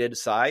opinionated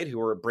side,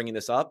 who are bringing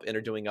this up and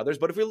are doing others.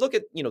 But if we look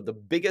at, the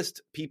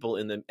biggest people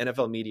in the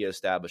NFL media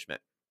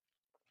establishment,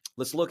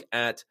 let's look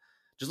at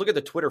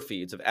the Twitter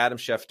feeds of Adam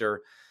Schefter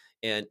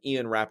and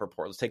Ian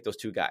Rappaport. Let's take those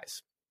two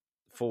guys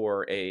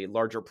for a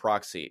larger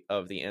proxy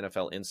of the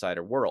NFL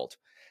insider world.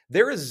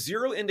 There is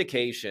zero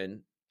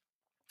indication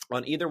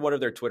on either one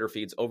of their Twitter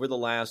feeds over the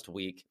last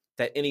week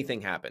that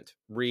anything happened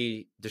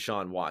re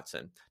Deshaun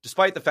Watson,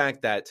 despite the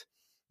fact that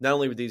not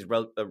only were these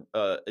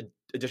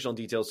additional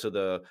details to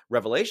the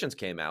revelations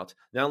came out,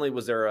 not only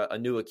was there a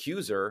new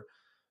accuser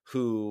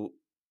who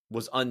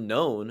was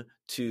unknown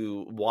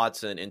to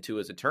Watson and to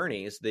his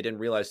attorneys. They didn't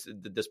realize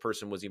that this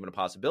person was even a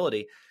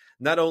possibility.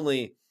 Not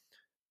only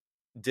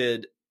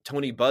did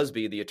Tony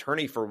Busby, the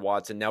attorney for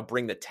Watson, now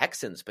bring the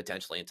Texans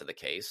potentially into the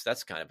case.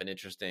 That's kind of an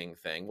interesting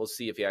thing. We'll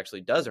see if he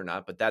actually does or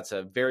not, but that's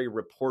a very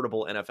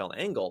reportable NFL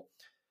angle.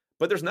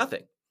 But there's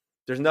nothing.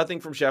 There's nothing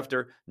from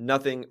Schefter,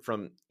 nothing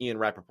from Ian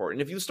Rappaport. And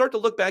if you start to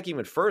look back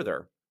even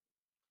further,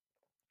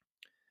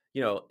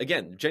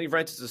 again, Jenny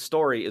Francis'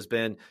 story has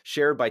been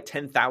shared by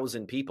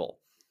 10,000 people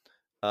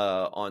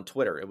on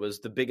Twitter. It was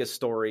the biggest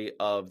story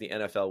of the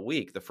NFL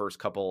week, the first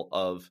couple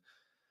of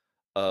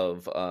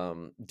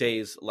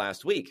days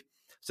last week.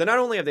 So not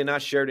only have they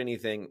not shared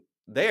anything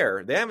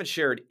there, they haven't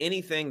shared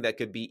anything that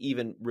could be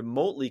even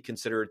remotely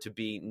considered to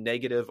be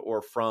negative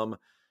or from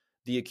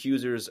the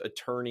accuser's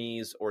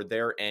attorneys or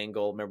their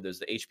angle. Remember, there's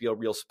the HBO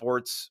Real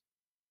Sports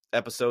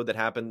episode that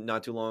happened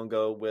not too long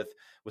ago with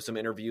some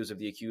interviews of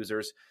the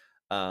accusers.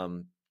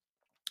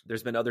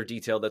 There's been other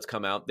detail that's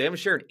come out. They haven't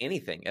shared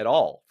anything at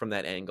all from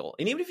that angle.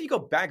 And even if you go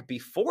back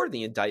before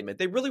the indictment,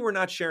 they really were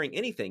not sharing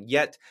anything.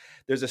 Yet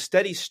there's a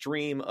steady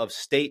stream of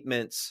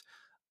statements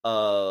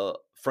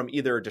from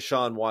either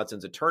Deshaun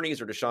Watson's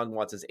attorneys or Deshaun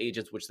Watson's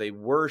agents, which they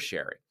were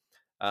sharing.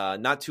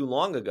 Not too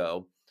long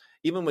ago,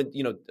 even when,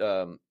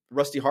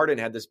 Rusty Hardin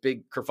had this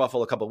big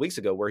kerfuffle a couple of weeks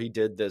ago where he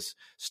did this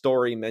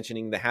story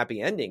mentioning the happy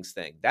endings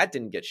thing. That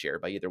didn't get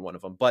shared by either one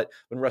of them. But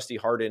when Rusty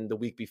Hardin the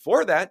week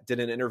before that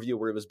did an interview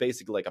where it was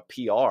basically like a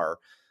PR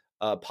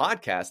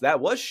podcast, that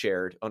was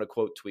shared on a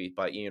quote tweet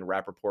by Ian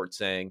Rappaport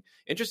saying,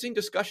 interesting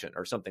discussion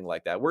or something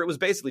like that, where it was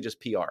basically just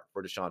PR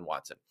for Deshaun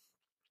Watson.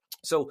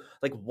 So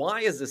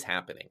why is this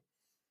happening?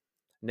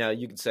 Now,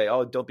 you could say,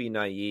 oh, don't be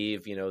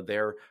naive.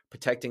 They're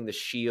protecting the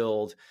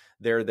shield.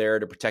 They're there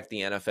to protect the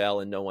NFL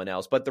and no one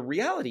else. But the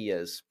reality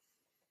is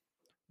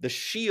the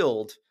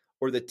shield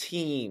or the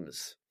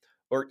teams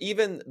or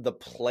even the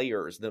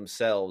players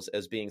themselves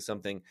as being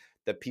something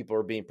that people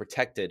are being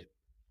protected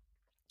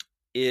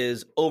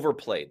is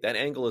overplayed. That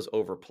angle is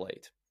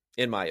overplayed,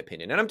 in my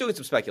opinion. And I'm doing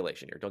some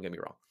speculation here. Don't get me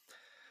wrong.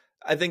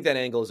 I think that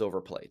angle is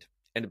overplayed,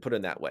 and to put it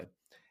in that way.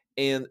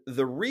 And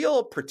the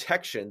real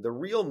protection, the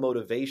real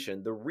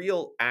motivation, the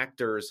real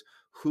actors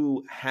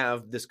who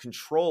have this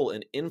control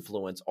and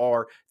influence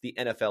are the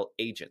NFL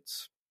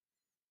agents.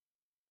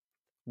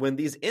 When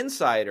these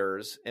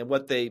insiders and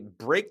what they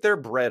break their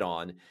bread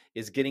on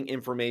is getting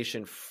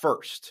information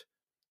first,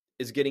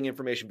 is getting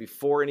information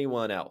before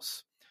anyone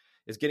else,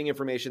 is getting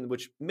information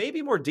which may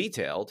be more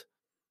detailed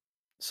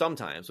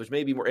sometimes, which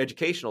may be more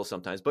educational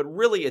sometimes, but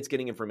really it's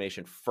getting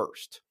information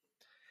first.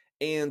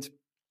 And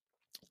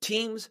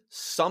teams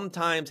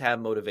sometimes have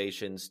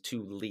motivations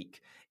to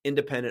leak,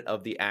 independent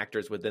of the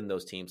actors within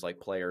those teams, like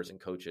players and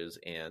coaches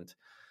and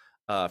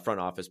front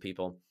office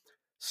people.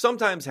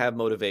 Sometimes have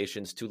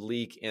motivations to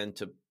leak and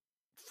to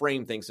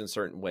frame things in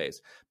certain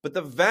ways. But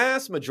the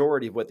vast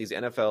majority of what these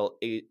NFL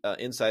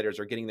insiders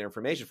are getting their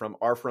information from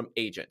are from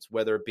agents,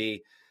 whether it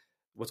be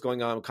what's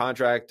going on with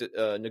contract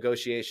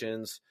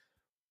negotiations,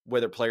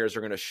 whether players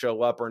are going to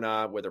show up or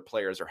not, whether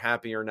players are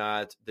happy or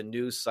not, the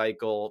news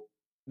cycle.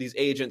 These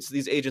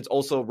agents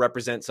also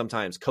represent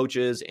sometimes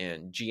coaches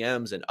and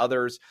GMs and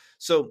others.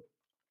 So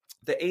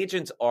the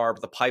agents are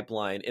the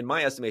pipeline, in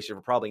my estimation,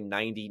 for probably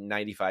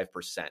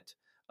 95%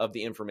 of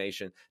the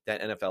information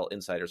that NFL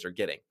insiders are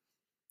getting.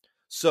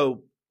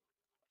 So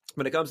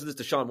when it comes to this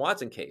Deshaun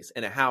Watson case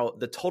and how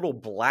the total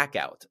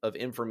blackout of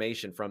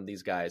information from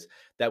these guys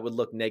that would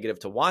look negative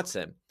to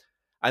Watson,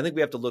 I think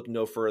we have to look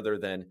no further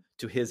than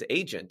to his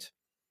agent,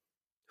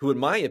 who in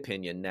my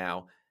opinion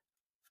now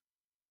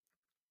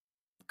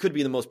could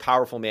be the most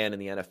powerful man in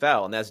the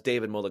NFL, and that's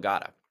David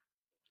Mulugheta.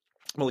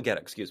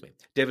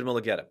 David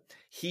Mulugheta.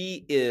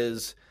 He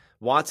is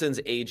Watson's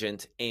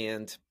agent,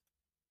 and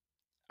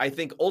I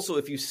think also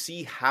if you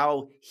see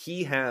how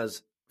he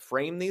has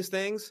framed these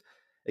things,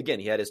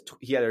 again, he had a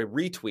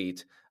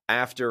retweet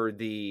after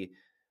the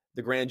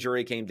the grand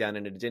jury came down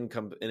and it didn't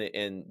come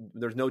and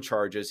there's no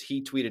charges.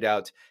 He tweeted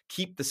out,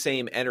 "Keep the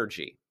same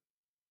energy."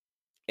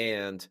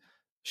 And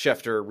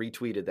Schefter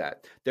retweeted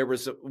that. There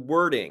was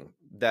wording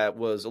that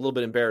was a little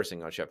bit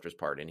embarrassing on Schefter's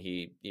part, and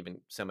he even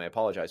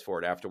semi-apologized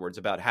for it afterwards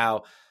about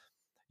how,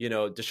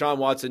 Deshaun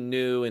Watson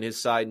knew and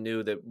his side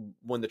knew that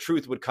when the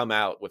truth would come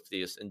out with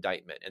this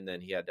indictment, and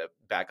then he had to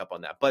back up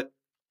on that. But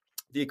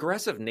the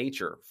aggressive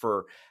nature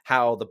for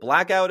how the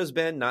blackout has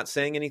been, not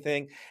saying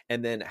anything,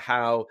 and then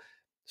how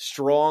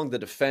strong the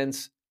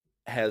defense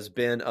has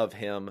been of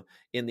him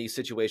in these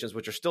situations,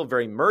 which are still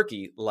very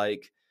murky,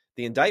 like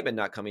the indictment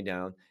not coming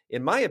down,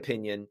 in my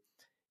opinion,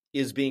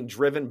 is being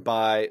driven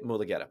by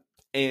Mulugheta.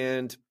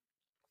 And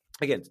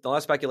again, it's a lot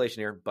of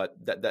speculation here, but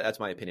that's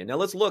my opinion. Now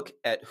let's look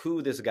at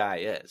who this guy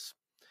is.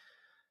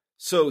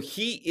 So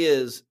he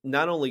is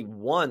not only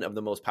one of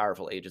the most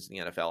powerful agents in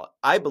the NFL,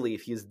 I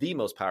believe he is the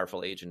most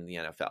powerful agent in the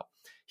NFL.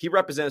 He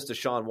represents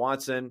Deshaun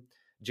Watson,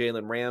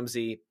 Jalen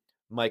Ramsey,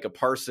 Micah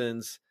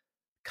Parsons,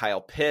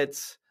 Kyle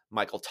Pitts,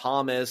 Michael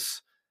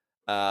Thomas,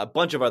 a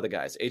bunch of other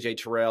guys, AJ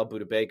Terrell,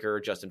 Budda Baker,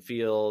 Justin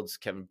Fields,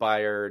 Kevin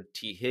Byard,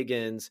 T.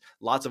 Higgins,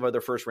 lots of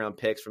other first-round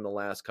picks from the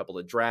last couple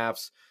of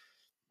drafts.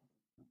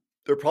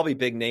 There are probably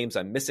big names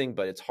I'm missing,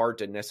 but it's hard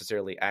to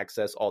necessarily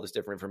access all this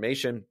different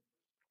information.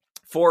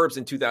 Forbes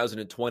in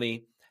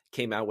 2020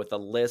 came out with a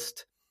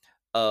list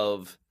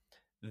of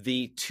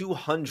the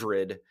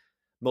 200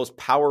 most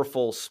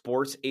powerful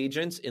sports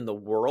agents in the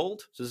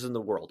world. So this is in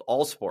the world,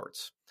 all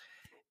sports.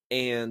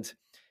 And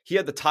he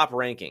had the top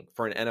ranking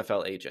for an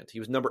NFL agent. He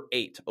was number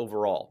 8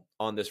 overall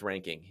on this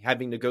ranking,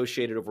 having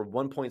negotiated over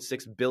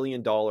 $1.6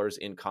 billion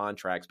in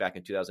contracts back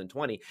in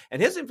 2020.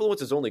 And his influence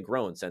has only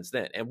grown since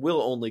then and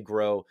will only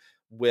grow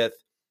with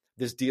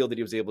this deal that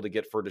he was able to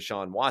get for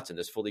Deshaun Watson,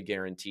 this fully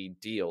guaranteed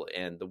deal,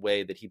 and the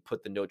way that he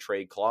put the no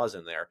trade clause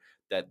in there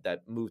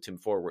that moved him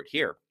forward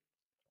here.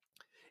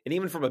 And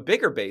even from a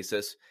bigger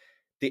basis,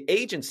 the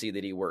agency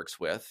that he works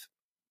with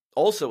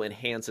also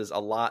enhances a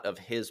lot of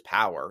his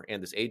power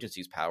and this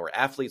agency's power.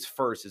 Athletes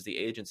First is the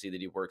agency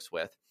that he works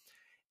with.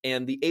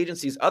 And the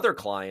agency's other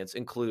clients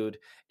include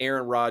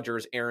Aaron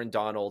Rodgers, Aaron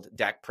Donald,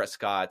 Dak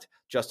Prescott,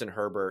 Justin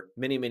Herbert,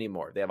 many, many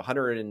more. They have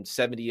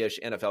 170-ish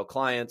NFL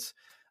clients.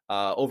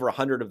 Over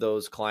 100 of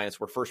those clients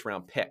were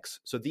first-round picks.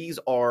 So these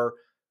are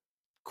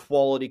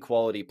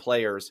quality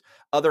players.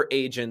 Other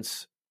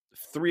agents,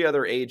 two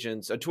other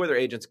agents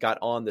got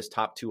on this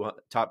top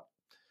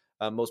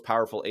most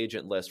powerful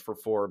agent list for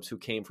Forbes who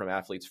came from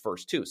Athletes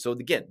First too. So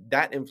again,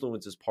 that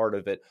influence is part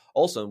of it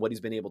also in what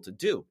he's been able to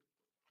do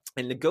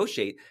and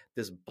negotiate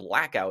this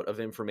blackout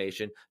of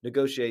information,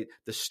 negotiate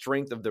the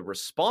strength of the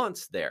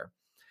response there.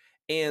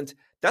 And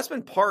that's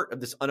been part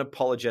of this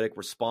unapologetic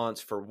response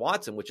for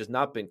Watson, which has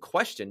not been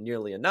questioned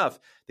nearly enough.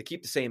 The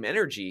keep the same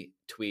energy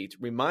tweet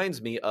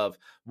reminds me of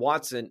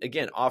Watson,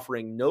 again,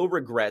 offering no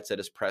regrets at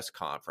his press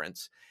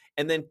conference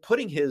and then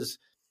putting his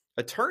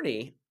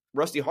attorney,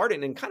 Rusty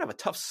Hardin, in kind of a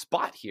tough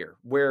spot here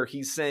where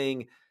he's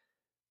saying,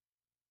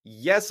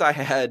 yes, I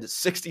had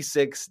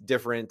 66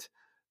 different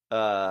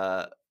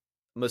masseuses.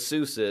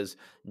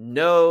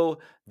 No,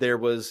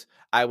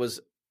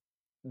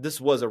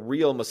 this was a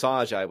real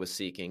massage I was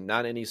seeking,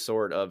 not any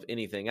sort of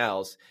anything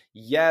else.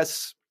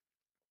 Yes,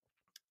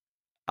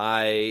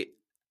 I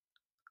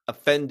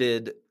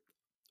offended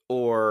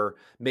or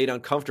made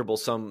uncomfortable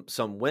some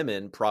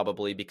women,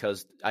 probably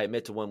because I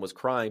admit to one was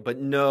crying, but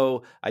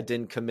no, I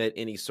didn't commit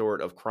any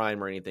sort of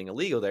crime or anything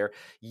illegal there.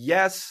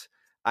 Yes,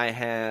 I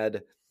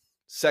had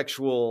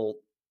sexual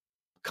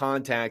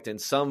contact in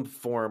some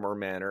form or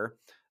manner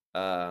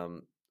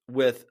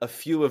with a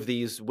few of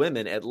these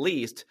women at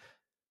least.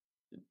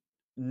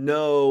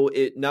 No,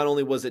 not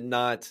only was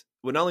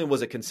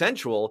it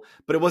consensual,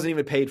 but it wasn't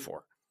even paid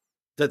for.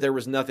 That there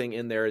was nothing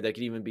in there that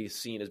could even be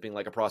seen as being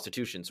like a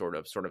prostitution sort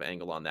of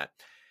angle on that.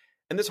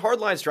 And this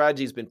hardline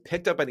strategy has been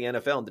picked up by the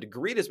NFL, and the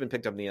degree it has been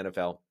picked up in the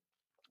NFL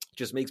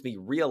just makes me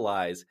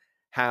realize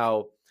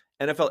how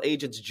NFL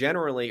agents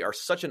generally are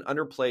such an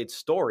underplayed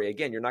story.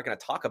 Again, you're not going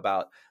to talk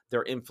about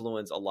their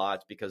influence a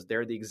lot because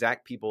they're the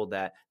exact people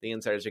that the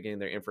insiders are getting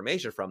their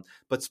information from.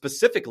 But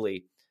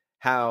specifically,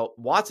 how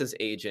Watson's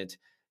agent,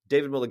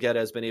 David Mulugheta,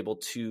 has been able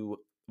to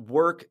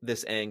work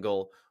this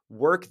angle,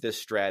 work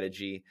this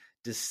strategy,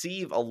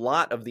 deceive a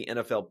lot of the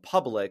NFL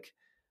public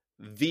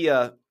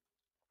via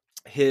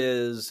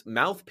his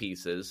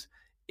mouthpieces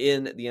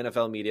in the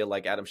NFL media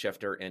like Adam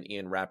Schefter and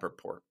Ian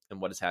Rappaport,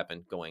 and what has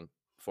happened going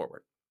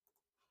forward.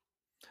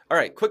 All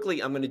right,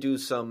 quickly, I'm going to do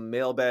some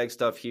mailbag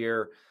stuff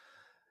here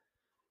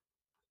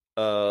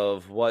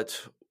of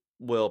what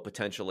will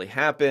potentially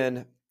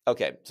happen.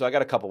 Okay, so I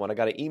got a couple. I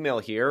got an email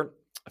here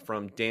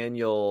from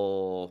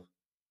Daniel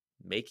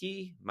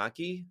Maki,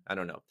 I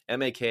don't know,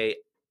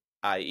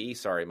 M-A-K-I-E.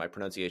 Sorry, my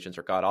pronunciations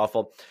are god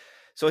awful.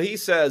 So he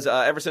says,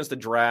 ever since the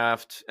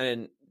draft,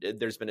 and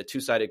there's been a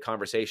two-sided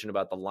conversation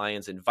about the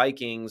Lions and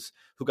Vikings,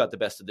 who got the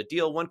best of the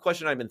deal. One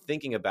question I've been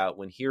thinking about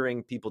when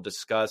hearing people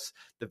discuss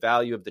the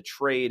value of the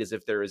trade is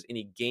if there is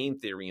any game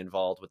theory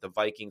involved with the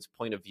Vikings'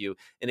 point of view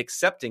in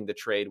accepting the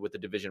trade with the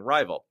division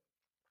rival.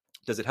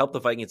 Does it help the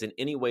Vikings in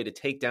any way to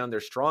take down their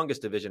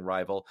strongest division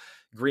rival,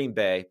 Green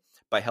Bay,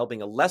 by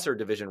helping a lesser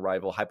division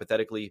rival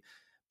hypothetically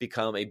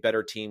become a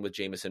better team with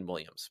Jameson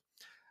Williams?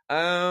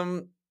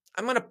 I'm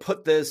going to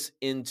put this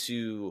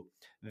into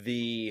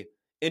the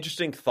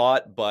interesting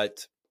thought,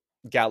 but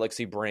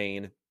galaxy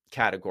brain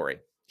category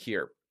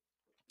here.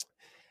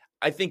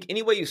 I think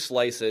any way you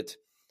slice it,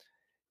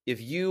 if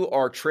you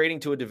are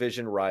trading to a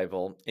division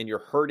rival and you're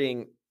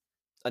hurting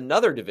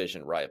another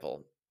division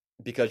rival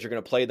because you're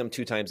going to play them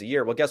 2 times a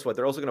year, well, guess what?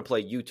 They're also going to play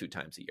you 2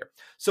 times a year.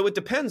 So it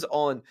depends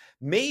on,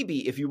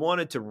 maybe if you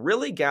wanted to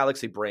really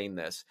galaxy brain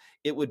this,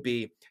 it would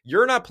be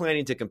you're not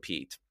planning to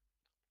compete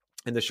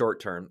in the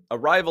short term. A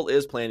rival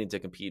is planning to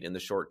compete in the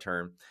short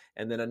term.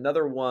 And then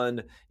another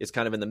one is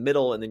kind of in the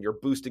middle. And then you're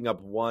boosting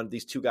up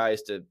these 2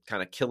 guys to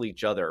kind of kill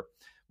each other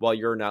while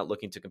you're not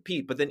looking to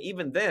compete. But then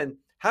even then,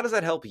 how does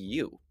that help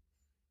you,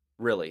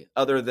 really?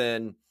 Other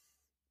than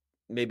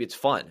maybe it's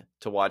fun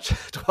to watch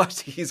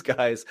these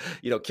guys,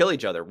 kill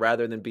each other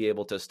rather than be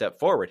able to step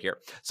forward here.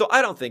 So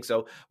I don't think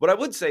so. What I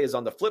would say is,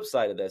 on the flip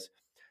side of this,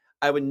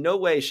 I would in no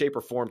way, shape,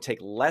 or form take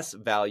less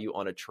value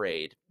on a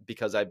trade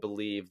because I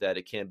believe that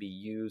it can be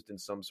used in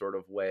some sort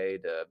of way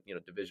to,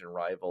 division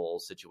rival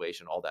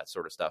situation, all that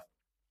sort of stuff.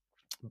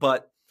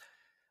 But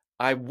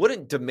I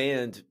wouldn't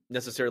demand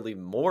necessarily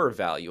more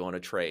value on a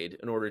trade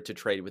in order to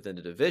trade within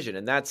the division.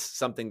 And that's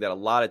something that a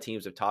lot of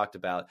teams have talked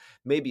about.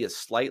 Maybe a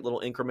slight little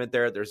increment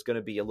there. There's going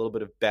to be a little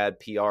bit of bad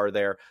PR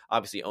there.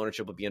 Obviously,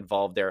 ownership will be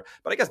involved there.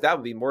 But I guess that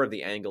would be more of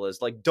the angle,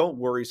 is like, don't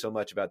worry so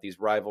much about these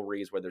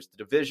rivalries, whether it's the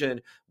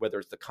division, whether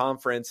it's the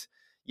conference.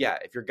 Yeah,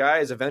 if your guy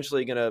is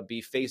eventually going to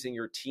be facing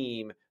your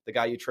team, the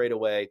guy you trade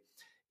away,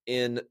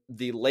 in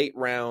the late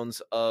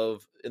rounds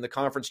in the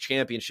conference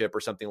championship or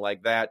something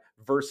like that,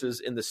 versus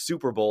in the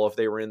Super Bowl if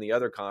they were in the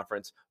other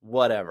conference,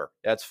 whatever,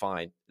 that's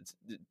fine. It's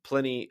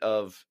plenty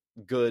of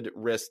good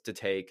risk to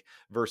take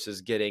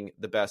versus getting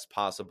the best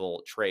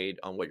possible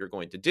trade on what you're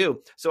going to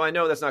do. So I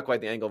know that's not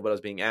quite the angle of what I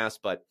was being asked,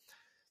 but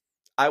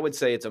I would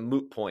say it's a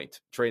moot point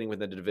trading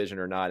within the division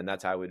or not. And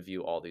that's how I would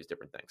view all these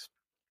different things.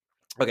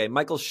 Okay.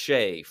 Michael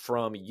Shea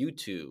from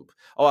YouTube.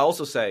 Oh, I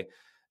also say,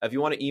 if you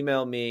want to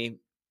email me,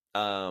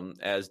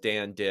 as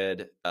Dan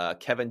did,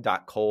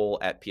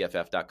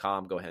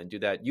 kevin.cole@pff.com. Go ahead and do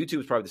that.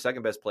 YouTube is probably the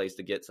second best place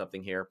to get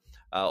something here.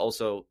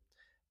 Also,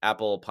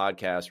 Apple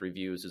Podcast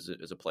reviews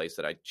is a place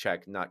that I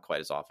check, not quite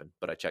as often,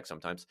 but I check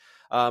sometimes.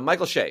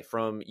 Michael Shea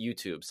from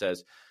YouTube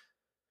says,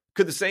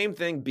 could the same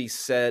thing be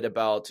said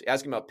about,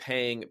 asking about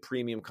paying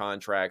premium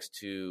contracts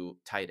to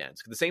tight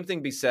ends? Could the same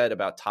thing be said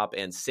about top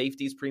end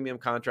safeties premium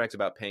contracts,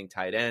 about paying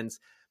tight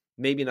ends?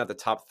 Maybe not the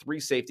top 3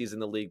 safeties in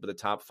the league, but the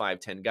top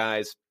 5-10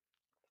 guys.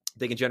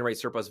 They can generate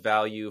surplus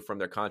value from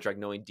their contract,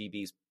 knowing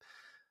DB's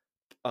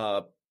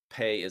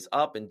pay is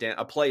up and down.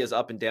 A play is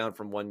up and down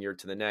from one year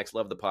to the next.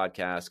 Love the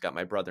podcast. Got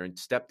my brother and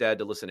stepdad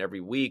to listen every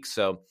week.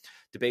 So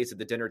debates at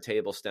the dinner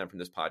table stem from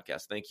this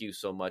podcast. Thank you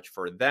so much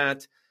for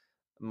that,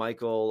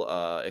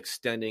 Michael,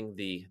 extending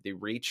the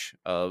reach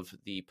of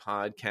the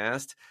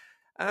podcast.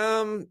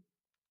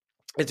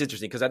 It's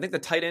interesting because I think the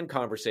tight end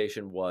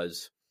conversation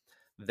was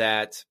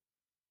that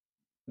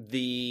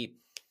the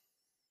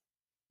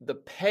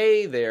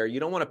pay there, you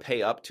don't want to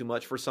pay up too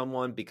much for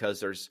someone because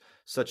there's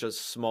such a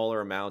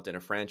smaller amount in a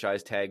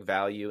franchise tag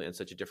value and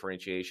such a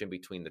differentiation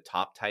between the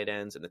top tight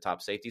ends and the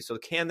top safeties. So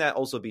can that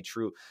also be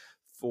true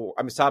for,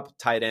 top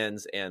tight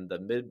ends and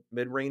the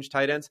mid-range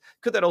tight ends?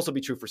 Could that also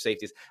be true for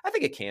safeties? I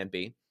think it can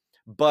be,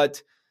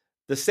 but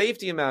the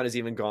safety amount has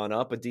even gone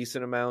up a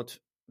decent amount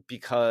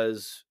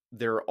because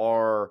there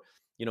are,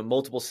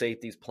 multiple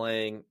safeties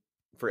playing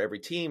for every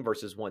team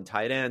versus one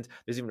tight end.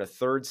 There's even a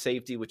third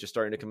safety, which is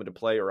starting to come into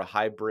play, or a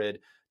hybrid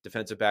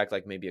defensive back,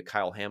 like maybe a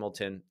Kyle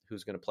Hamilton,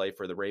 who's going to play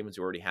for the Ravens,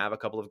 who already have a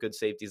couple of good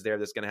safeties there.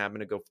 That's going to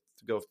happen to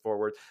go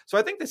forward. So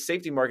I think the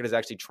safety market is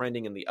actually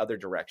trending in the other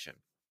direction,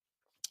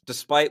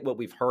 despite what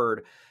we've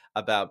heard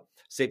about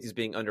safeties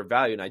being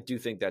undervalued. And I do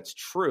think that's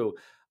true.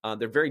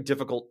 They're very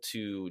difficult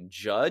to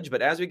judge,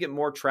 but as we get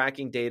more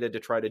tracking data to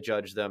try to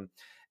judge them,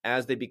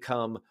 as they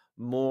become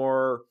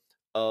more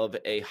of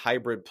a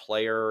hybrid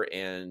player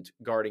and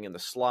guarding in the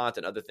slot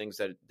and other things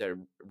that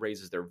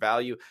raises their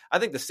value, I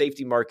think the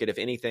safety market, if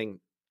anything,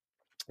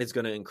 is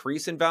going to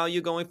increase in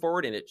value going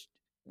forward, and it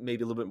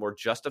maybe a little bit more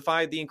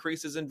justified the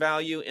increases in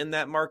value in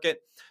that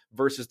market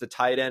versus the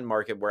tight end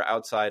market, where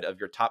outside of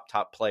your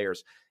top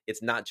players,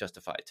 it's not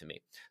justified to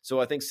me. So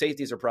I think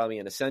safeties are probably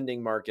an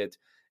ascending market,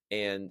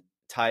 and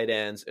tight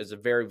ends is a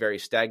very, very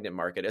stagnant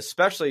market,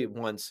 especially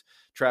once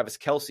Travis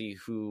Kelce,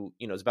 who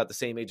is about the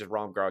same age as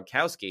Rob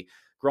Gronkowski,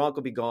 Gronk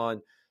will be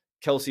gone,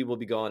 Kelce will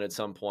be gone at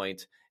some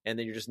point, and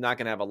then you're just not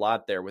going to have a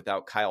lot there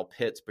without Kyle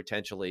Pitts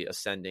potentially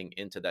ascending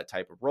into that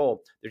type of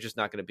role. There's just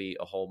not going to be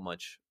a whole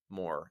much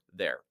more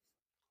there.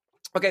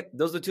 Okay,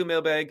 those are the 2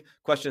 mailbag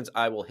questions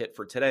I will hit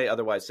for today.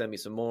 Otherwise, send me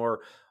some more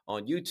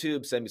on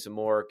YouTube. Send me some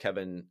more,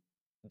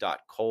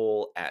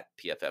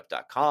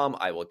 kevin.cole@pff.com.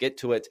 I will get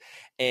to it,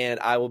 and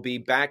I will be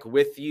back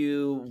with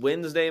you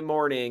Wednesday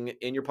morning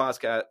in your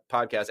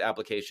podcast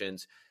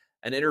applications,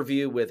 an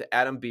interview with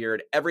Adam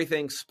Beard,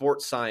 everything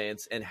sports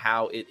science and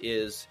how it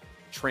is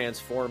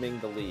transforming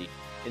the league.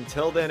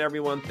 Until then,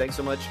 everyone, thanks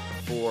so much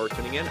for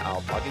tuning in.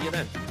 I'll talk to you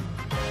then.